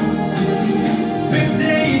về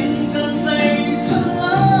đây cần thấy chân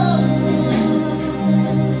la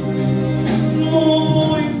ngô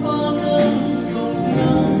bồi ba cần đồng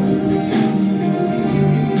nhau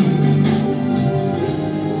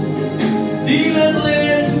đi lên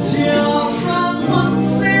lên chiều sang mắt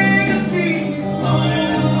sẽ gặp gì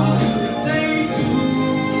đây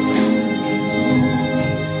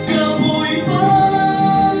gặp bồi ba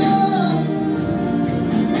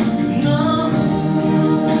nào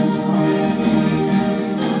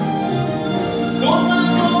con ta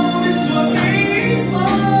đâu biết suy nghĩ mà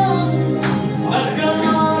đặt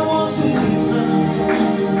cao xuống ra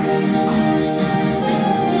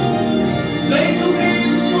say tu đi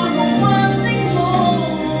xuống một mắt tinh hồn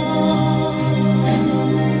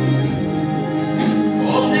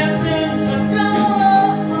ôm đẹp tên thật cao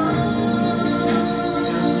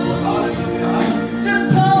thật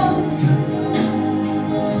thơm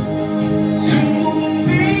chung mùng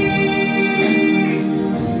bi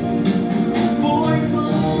bồi ba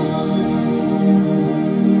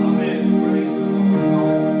Amen. Praise the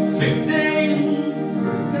Lord. Về đây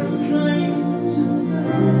cần thấy chân la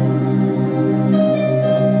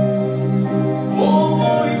ngô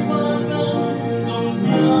bồi ba cần đồng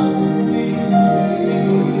nhang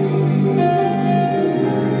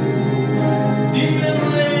đi lên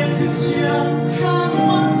lên thì chiều sang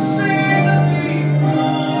mắt sẽ gặp gì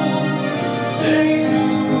đây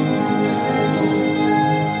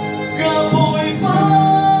gặp bồi ba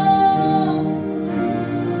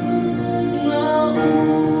nào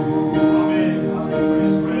Amen. Hallelujah.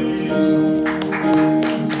 Praise.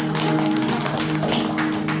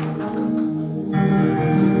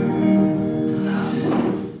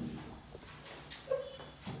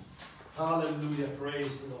 Hallelujah.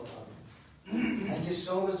 Praise the Lord. Amen. Thank you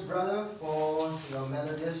so much, brother, for your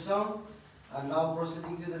melodious song. And now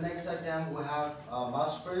proceeding to the next item, we have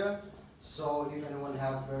mass prayer. So if anyone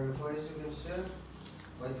have prayer requests, you can share.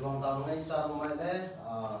 Vậy thì bọn tao ngay sau mai lễ,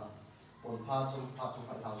 một part trong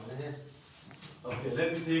phải thảo thế. Okay,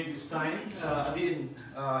 let me take this time. Again,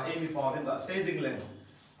 Amy Paul in the staging land.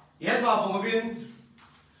 Yet, my Bongavin,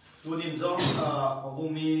 to the zone,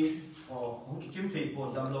 Bumi, or Kim Tape, or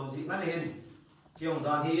Damlo Zimalian, Kion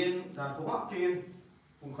Zanian, Nakumakin,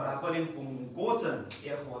 Punkarapanin, Pungotzen,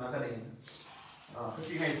 Airhonakarin.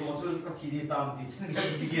 Cooking a total Katidi Tam, this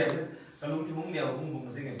begin, the Lutimungia, Bung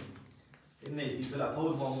singing. In the people are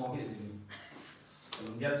told more his.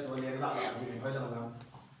 Yes, so they are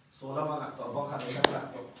so lama to baka na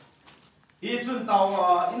to I chun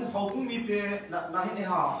taw in hong mi te na hin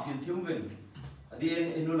ha hin thiungin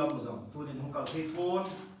adien inula muzong tu din hong kal thei phone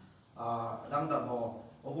dang da ho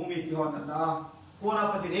hong mi ti hon na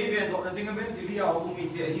Kona patin event dok na tinga ben dilia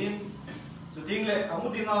Hmangte ahin. So tingle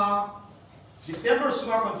amu tinga December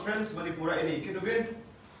Suma Conference Manipura ini kinubin.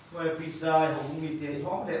 Kaya pisa Hmangte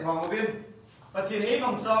hong le mangabin. Patin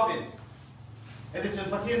evang sabin. Edison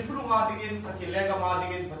patin tulunga dingin, patin lega ma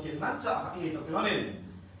dingin, patin nansa kakit o kinonin.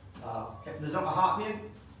 Nazam ahamin,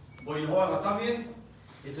 boy ho katamin.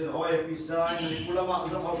 Edison oy pisa Manipura ma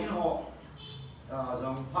zam hawin ho.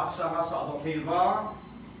 Zam patsa nga sa dok hilba.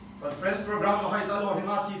 Conference program no hay talo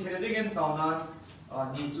Hmangte tinedingin taunan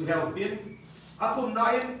need to help in. Atum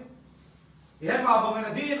nain ihan mabangan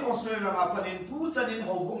na din Australia nga panin tu chanin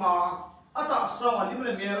hobunga ata sa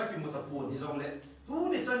alimle mera kimutapun izong le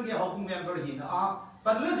tu ni chan ge hobung member hin a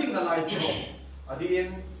panlasing na lai ko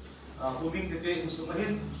adin kuming tete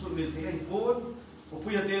sumahin sumil te hipon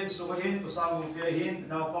upuya ten sumahin usang te hin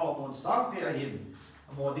na pa mon sang te ahin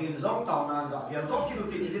modin zong taunan ga ya dok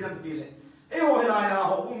kiluti izinam tile ho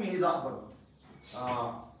hilaya hobung mi hizapon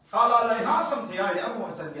kala lai hasam te ai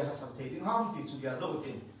amo chan ge hasam te ding ham ti chu ya do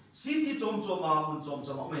tin Siti chom mun chom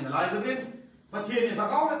mai na lai zabin pathian ni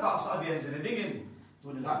thakau na ta sa bian zene dingin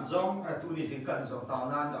tu ni han zong tu ni singkan zong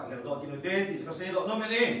ta nan da gel do kinu te ti ka se do no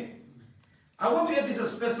mene. I want to add this a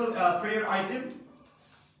special prayer item.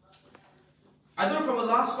 I don't know, from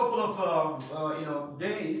the last couple of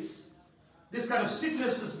days, this kind of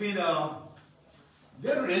sickness has been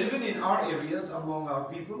very relevant in our areas among our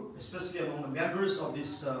people, especially among the members of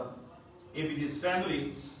this ABTS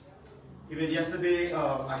family. Even yesterday,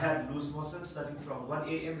 I had loose motion starting from 1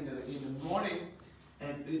 a.m. in the morning,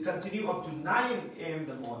 and it continued up to 9 a.m. in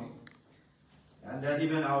the morning. And then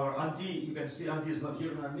even our auntie, you can see auntie is not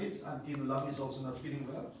here in our midst. Auntie Nulam is also not feeling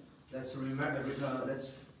well. Let's remember,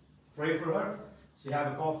 let's pray for her. She had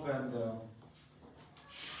a cough and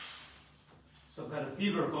some kind of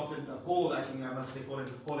fever, cough and cold. I think I must say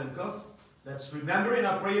cold and cough. Let's remember in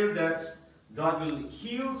our prayer that God will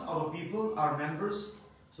heal our people, our members,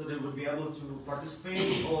 so they will be able to participate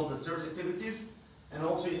in all the church activities and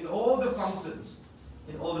also in all the functions,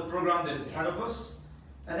 in all the program that is ahead of us.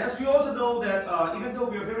 And as we also know that even though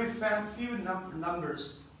we are very few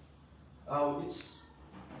numbers, it's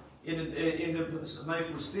in the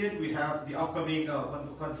Manipur state we have the upcoming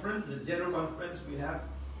conference, the general conference we have,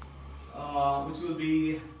 which will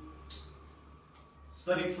be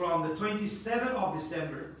starting from the 27th of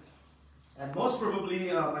December. And most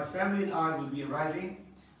probably my family and I will be arriving.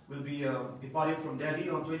 We'll be departing from Delhi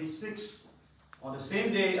on 26th. On the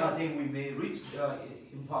same day, I think we may reach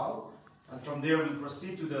Impal, and from there we'll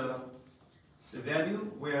proceed to the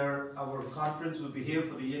venue where our conference will be here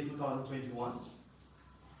for the year 2021.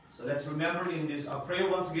 So let's remember in this prayer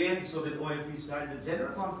once again, so that OIP side, the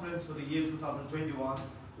general conference for the year 2021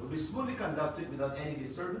 will be smoothly conducted without any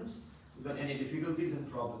disturbance, without any difficulties and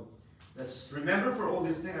problems. Let's remember for all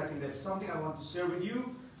these things. I think that's something I want to share with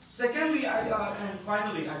you. Secondly,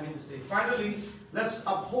 finally, let's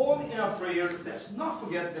uphold in our prayer. Let's not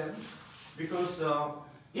forget them, because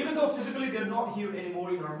even though physically they're not here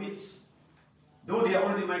anymore in our midst, though they are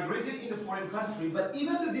already migrated in the foreign country, but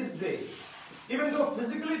even to this day, even though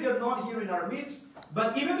physically they're not here in our midst,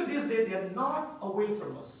 but even to this day they are not away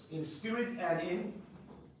from us in spirit and in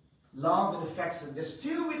love and affection. They're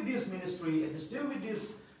still with this ministry, and they're still with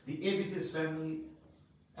the ABTS family,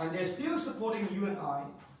 and they're still supporting you and I.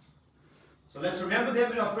 So let's remember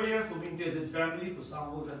them in our prayer. Hmangte and family,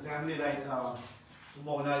 Pusambos and family, like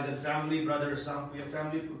Hmangte and family, brother Sampuya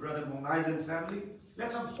family, brother Hmangte and family.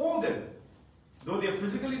 Let's uphold them, though they are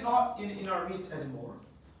physically not in our midst anymore,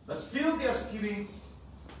 but still they are giving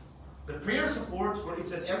the prayer support for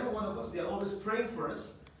each and every one of us. They are always praying for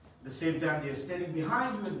us. At the same time, they are standing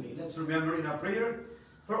behind you and me. Let's remember in our prayer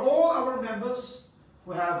for all our members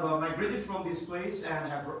who have migrated from this place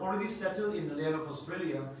and have already settled in the land of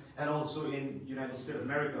Australia and also in United States of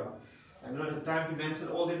America. I don't have time to mention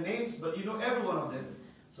all their names, but you know every one of them.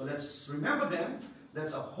 So let's remember them.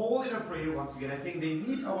 Let's uphold in our prayer once again. I think they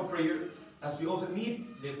need our prayer as we also need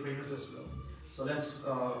their prayers as well. So let's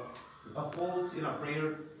uphold in our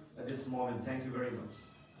prayer at this moment. Thank you very much.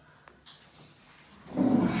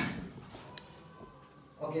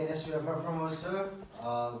 Okay, as you have heard from us, sir,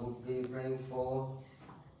 we'll be praying for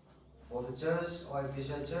the church, or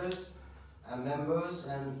official church, and members,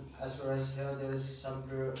 and as well as here there is some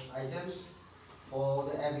prayer items for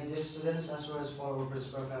the ABTS students as well as for our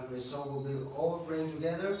principal family. So we'll be all praying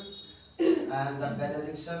together, and the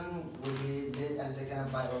benediction will be led and taken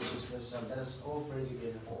up by our principal. So let us all pray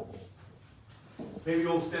together. Maybe we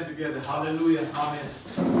all stand together. Hallelujah. Amen.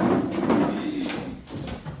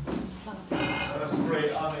 Let us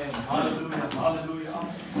pray. Amen. Hallelujah. Hallelujah.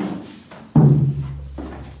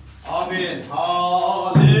 Amen. Amen.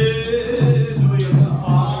 Hallelujah.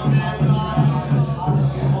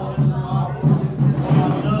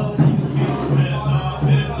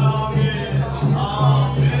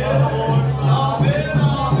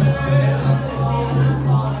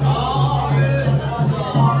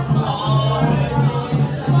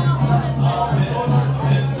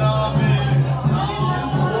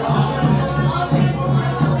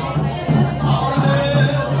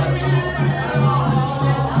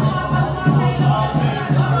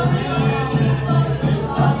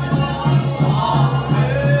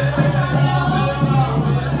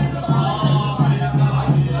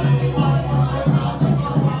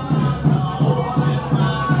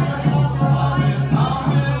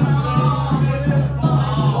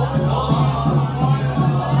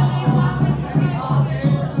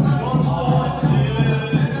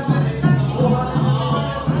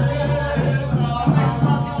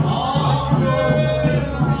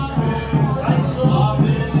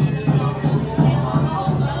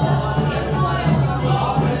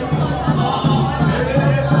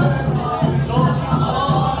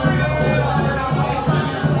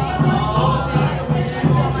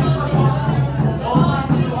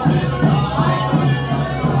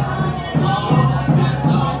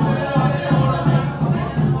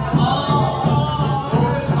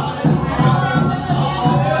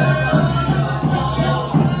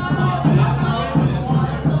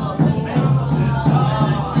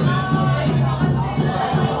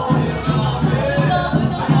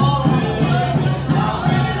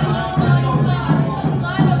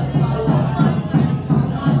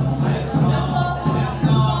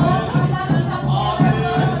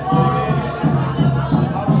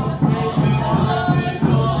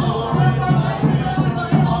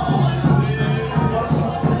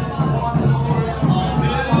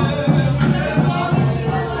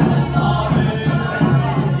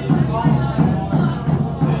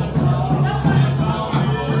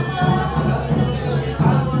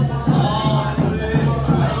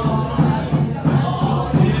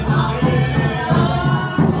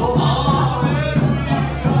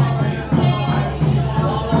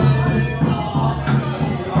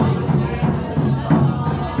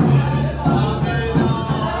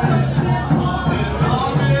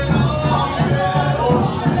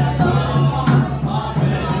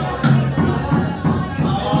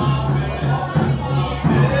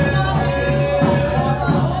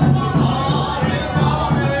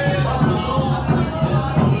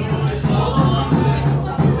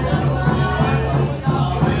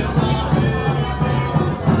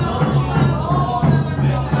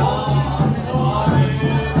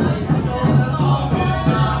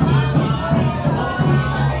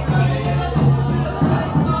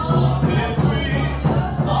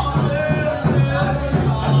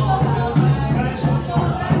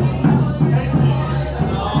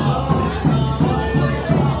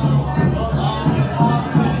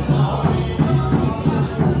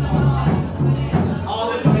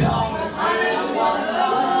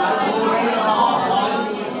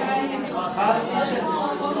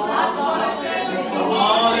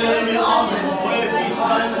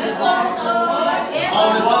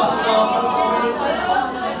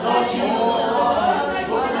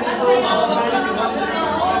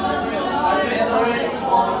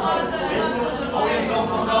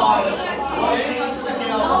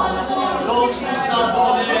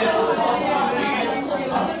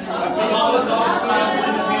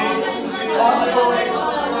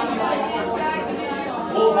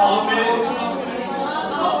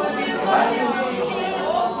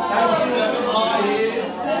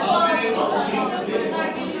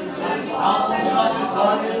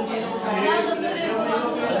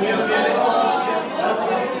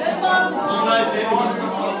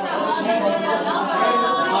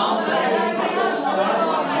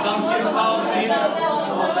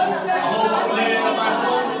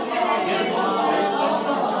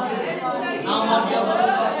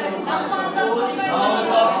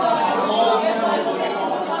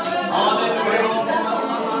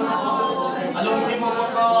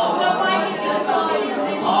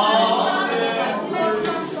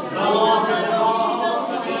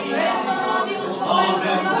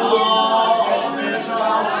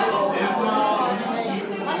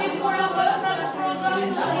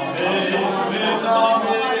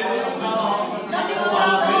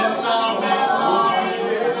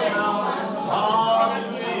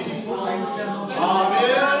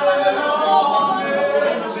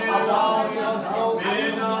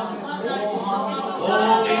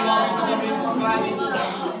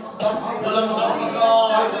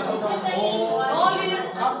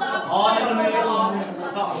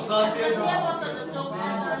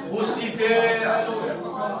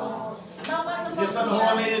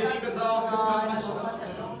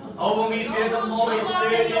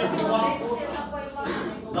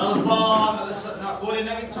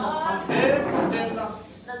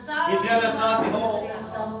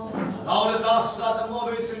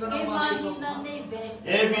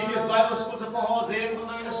 ABTS Bible School sa Pahoze, ito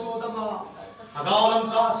nang inasuda mo. Agaw lang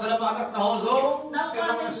ta sa lamangat na hozo, siya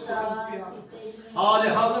naman inasuda piya.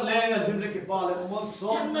 Hallelujah, himle kipalan mo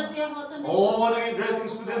so. Oh, naging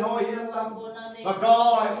grading student ho yan lang.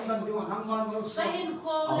 Bagaw ay unang diwan hangman mo so.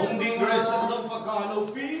 Ahong ding grace sa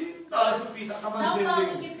pagkalopi. Pita ka man din.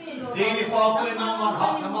 Sini pa pa rin ang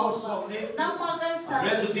manhak na mauso.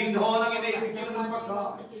 Reto ding ho nang inaipikil ng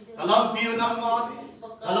pagka. Kalampiyo ng mati.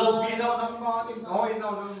 Hello, Pino ng mga hoy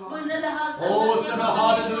na ng mga. Oh, sana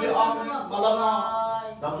hallelujah, amen. Malama.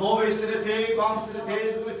 The more is the day, bounce the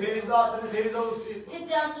days, with days out and the days of sin.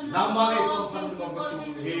 Naman ito ang pagkakas.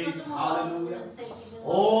 Hallelujah.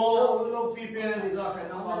 Oh, no people is a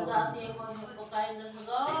kind of one.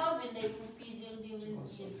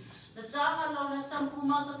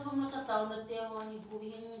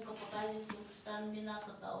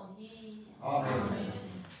 Amen.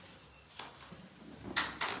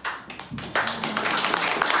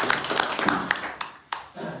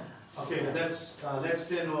 Okay, let's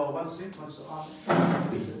stand one sing, one song.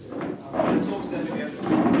 Let's all stand together.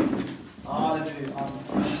 Hallelujah.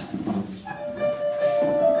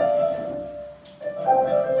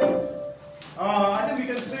 I think we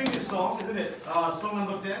can sing this song, isn't it? Song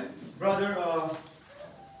number 10. Brother,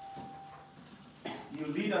 you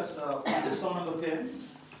lead us with the song number 10.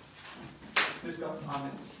 Please come.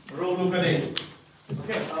 Amen. Roll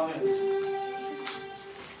okay, amen.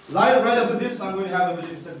 Right after this, I'm going to have a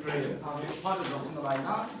minister prayer. Amen. Father, on the line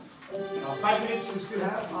now. 5 minutes we still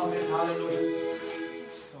have. Amen. Hallelujah.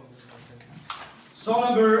 Song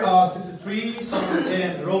number 63, song number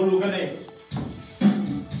 10. Roll Lugane.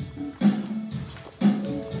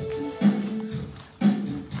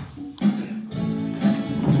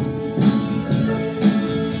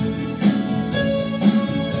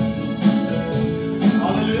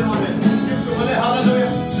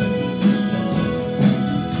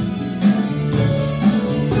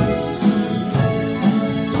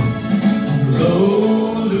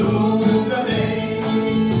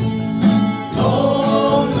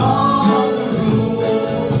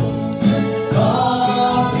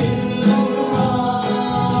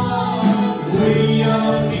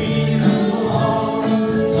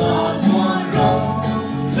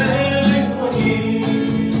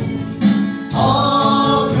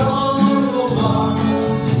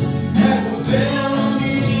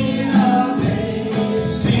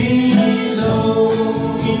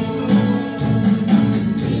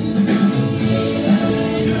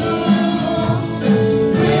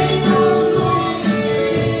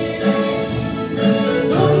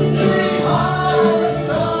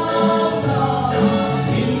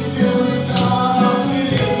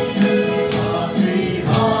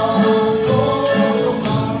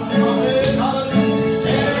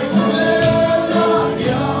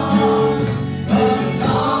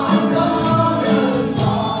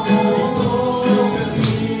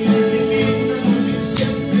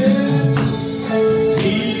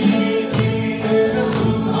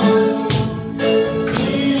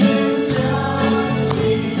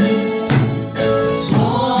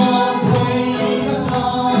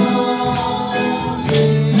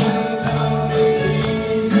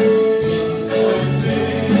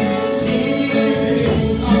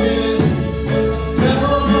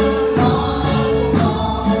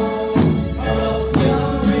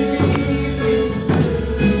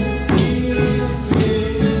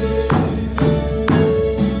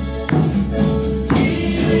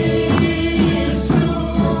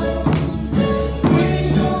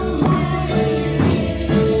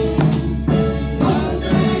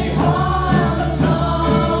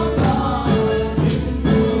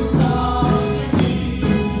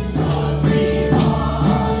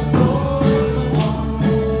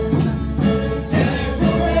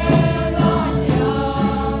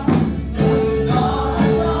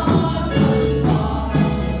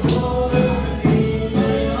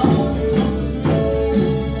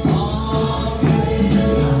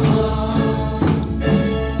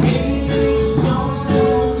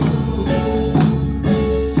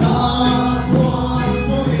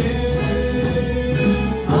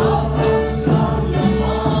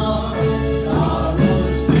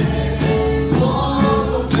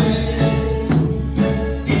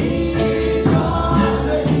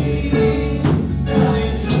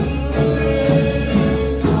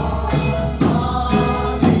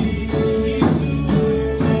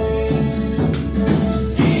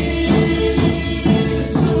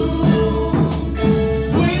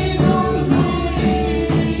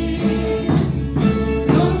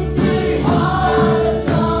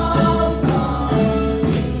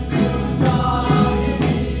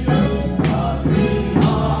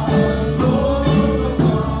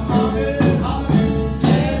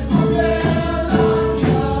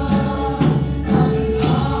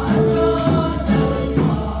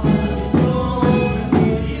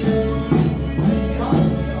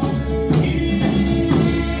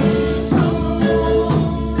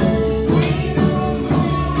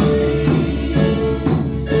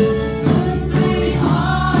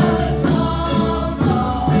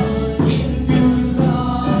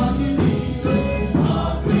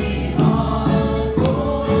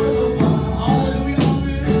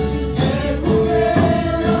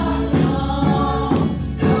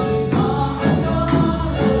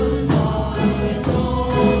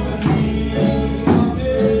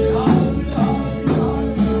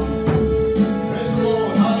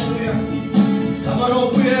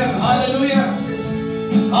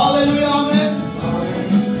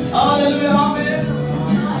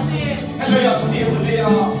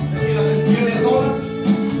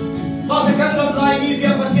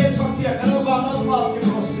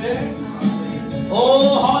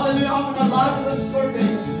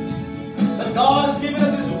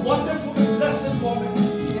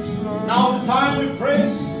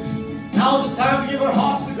 give our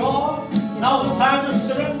hearts to God. Now the time to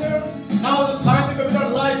surrender. Now the time to commit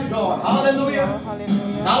our life to God. Hallelujah.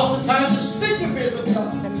 Now the time to seek the face of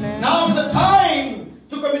God. Now is the time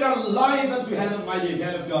to commit our life unto hand of mighty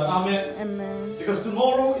hand of God. Amen. Because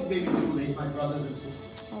tomorrow it may be too late, my brothers and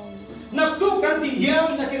sisters. Nagtukan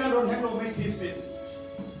tihiyam na kinaroon helo may tisin.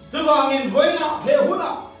 Subangin voina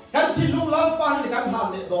hehuna kan tilung lalpa ni kan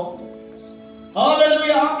hamle do.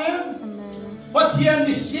 Hallelujah, amen. Patian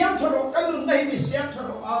ni siam tharo kan nahi ni siam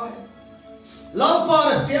tharo, amen.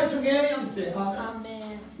 Lalpa na siam thunge yang se,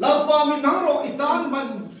 amen. Lalpa mi mangro itan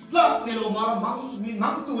man plak ni lo mar mang mi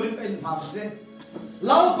mang turin kain tham se.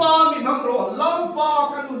 Lalpa mi mangro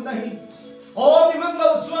lalpa kan nahi. Oh, memang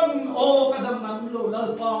lau cuan, oh kadang namlo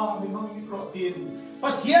lalpa, memang protein.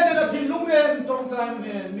 Patian ada tilungen trong time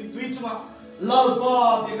ni, mitui cuma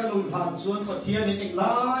lalpa dia kan ulhan cuan patian ni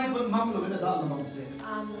iklai memang lo benda dah lamang se.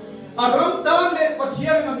 Amen. Aram tan le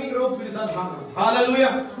patian memang ro benda dah hang.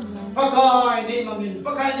 Hallelujah. Pakai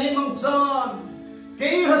ni mang chan.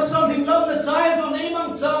 Kau has something lau na cai so ni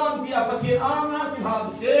mang chan dia patian anga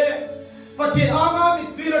tihan ke. Patian anga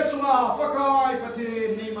mitui la cuma pakai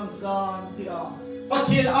patian ni mang chan dia.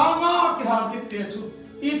 Patian anga tihan mitui cu.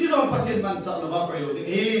 Itu orang patian manca lepas perlu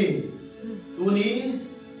ini. Tuni,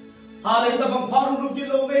 hal itu bang parang rugi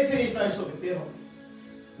lo mete itu esok itu.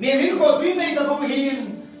 Nemin ko tui mete bang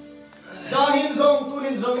hin, jahin zong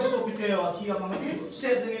turin zong esok itu. Tiap mangkin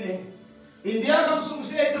set ini. India kam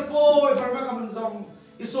sungsi itu poi, berapa kam zong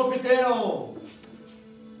esok itu.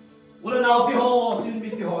 Ulah nau tiho, sin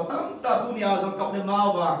tiho, tam tak tuni azam kapne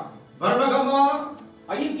mau ba. Berapa kam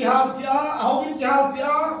ayin kihal pia, ahokin kihal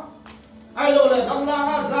pia. Hello le, gamla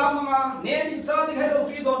nga sama ne din sa di hello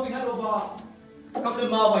ki don di hello ba. Kaple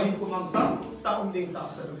ma ba hin ko mang ta ding ta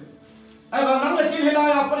sa. Ai ba nang le ki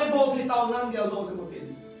hilaya pare bol thi taw nan dia do se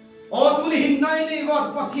mutin. O tu ni hin nai ni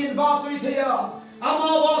wa pathin ba chui theya. Ama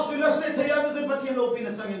wa chui la se theya mu se pathin lo pin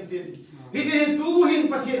changin tin. Hi ji tu hin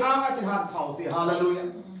pathin anga ti hat phau ti. Hallelujah.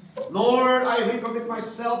 Lord, I recommit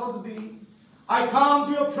myself unto thee. I come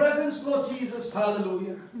to your presence, Lord Jesus.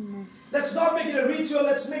 Hallelujah. Let's not make it a ritual.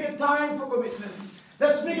 Let's make it time for commitment.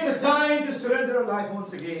 Let's make it a time to surrender our life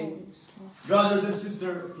once again. Brothers and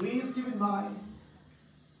sisters, please keep in mind,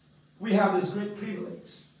 we have this great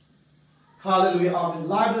privilege. Hallelujah. Amen.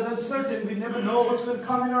 Life is uncertain. We never know what's going to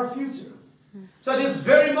come in our future. So at this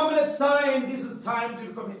very moment, it's time. This is the time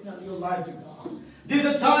to commit your life to God. This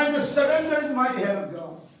is the time to surrender in the mighty hand of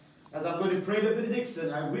God. As I'm going to pray the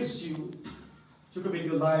benediction, I wish you to commit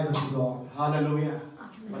your life to God. Hallelujah.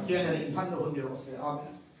 Patian hari inhan na huniro se,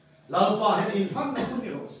 amen. Lalpa hari inhan na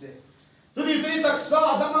huniro se. So di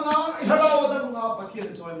taksa ada mga iharaw ada mga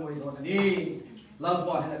patian so mo ito ni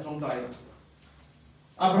lalpa hari na trong tayo.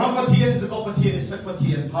 Abraham patian Jacob patian Isaac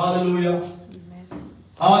patian. Hallelujah.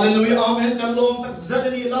 Hallelujah. Amen. Kanlong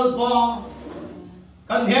takzan ni lalpa.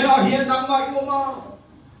 Kan hera hiyan nang ma.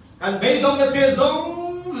 Kan beidong na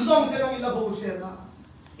zong tinong ilabo siya na.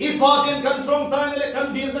 Ifatin kan trong tayo nila kan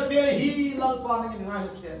dir na tiya hilal pa nang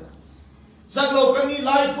inangahit siya na. Saglaw kami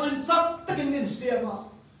life po insak takin din siya ma.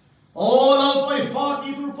 O lal pa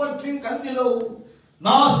ifati turpan kling kan nilaw.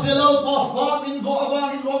 Masilaw pa famin vo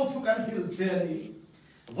awangin long to kan fil siya ni.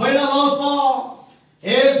 Voila lal pa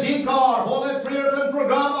zinkar holy prayer kan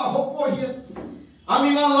programa hokpo hiyan.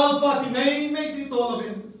 Aming ang lal pa ti may dito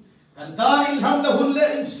labin. Kantahin handa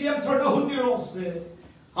hunle in siyam tarda hundirose.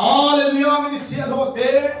 Hallelujah, amin siya lote.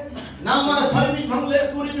 Nama tharmi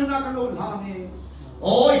mangle turi nuna kanol hani.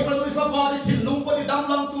 Oh, ifano ifapadi tilung pa di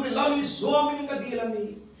damlang turi lali swami ng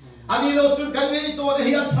kadilani. Ani lo chun kange ito na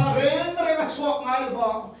hiya chareng renga chwak ngai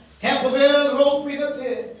ba. Hekovel rope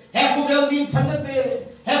pinate, hekovel din chanate,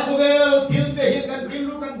 hekovel tilte hin kan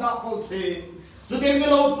brinlu kan dapol te. Sudeng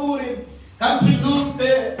lo turi kan tilung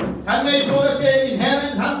te, kan ngai ito na te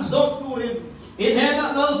inherent hands of turi.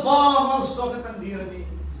 Inherent lalpa malso na kandirani.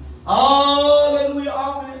 Hallelujah,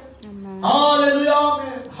 amen. Hallelujah,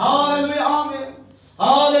 amen. Hallelujah, amen.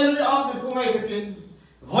 Hallelujah, amen. Kung ay kakin,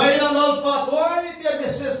 voy na lalpa, toy, tiya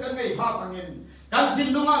beses kan ngay hatangin. Kan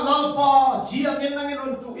tilunga lalpa, jiyangin nangin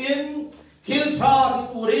untuin, tiltra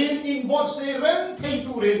titurin, inbot se ren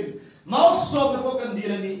titurin, malsob na po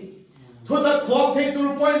kandilani. Tudak kwang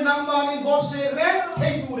titurpoy nang man inbot se ren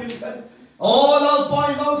titurin kan. Oh,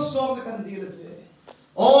 lalpa, malsob na kandilasi.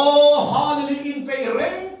 Oh, hallelujah, in pay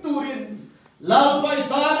ren turin. Lalpa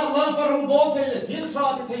itana, lalpa rumbote,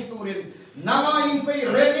 tiltra titurin. Nanga in pay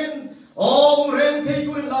renin, oh, ren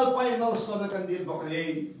titurin, lalpa malsob na kandil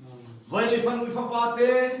bakali. Vailifan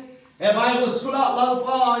wifapate, Bible school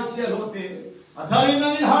lalpa itselote. Atharin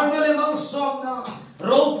nangin harnale malsob na,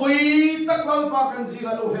 ropui tak lalpa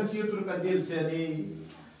kanzila lohen titurin kandil seni.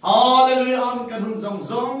 Hallelujah, amen kanun zong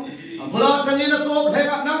zong. Mula kanina to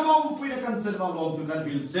bhega namong puina kan selma long tu kan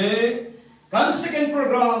bilse. Kan second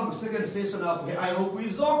program, second season of I hope we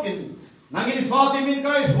zokin. Nangin Fatimin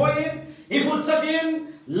kai hoin, ikut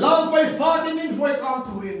sakin lau pai Fatimin hoi kam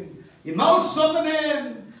turin. Imau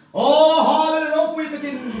somanen. Oh hallelujah, pui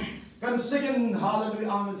takin kan second hallelujah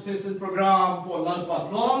amen season program po lau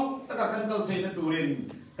patlong takakan kal thena turin.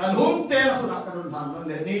 Kan Hmangte khuna kanun han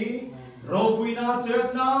le ni. Ropuina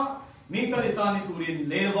chetna mingkalitani turin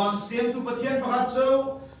lewan siam tu pathian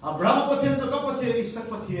pahatso Abraham pathian to pathian Isak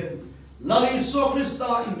pathian lali so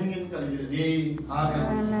Krista imingin kalirni.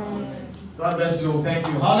 Amen. God bless you. Thank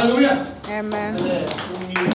you. Hallelujah. Amen.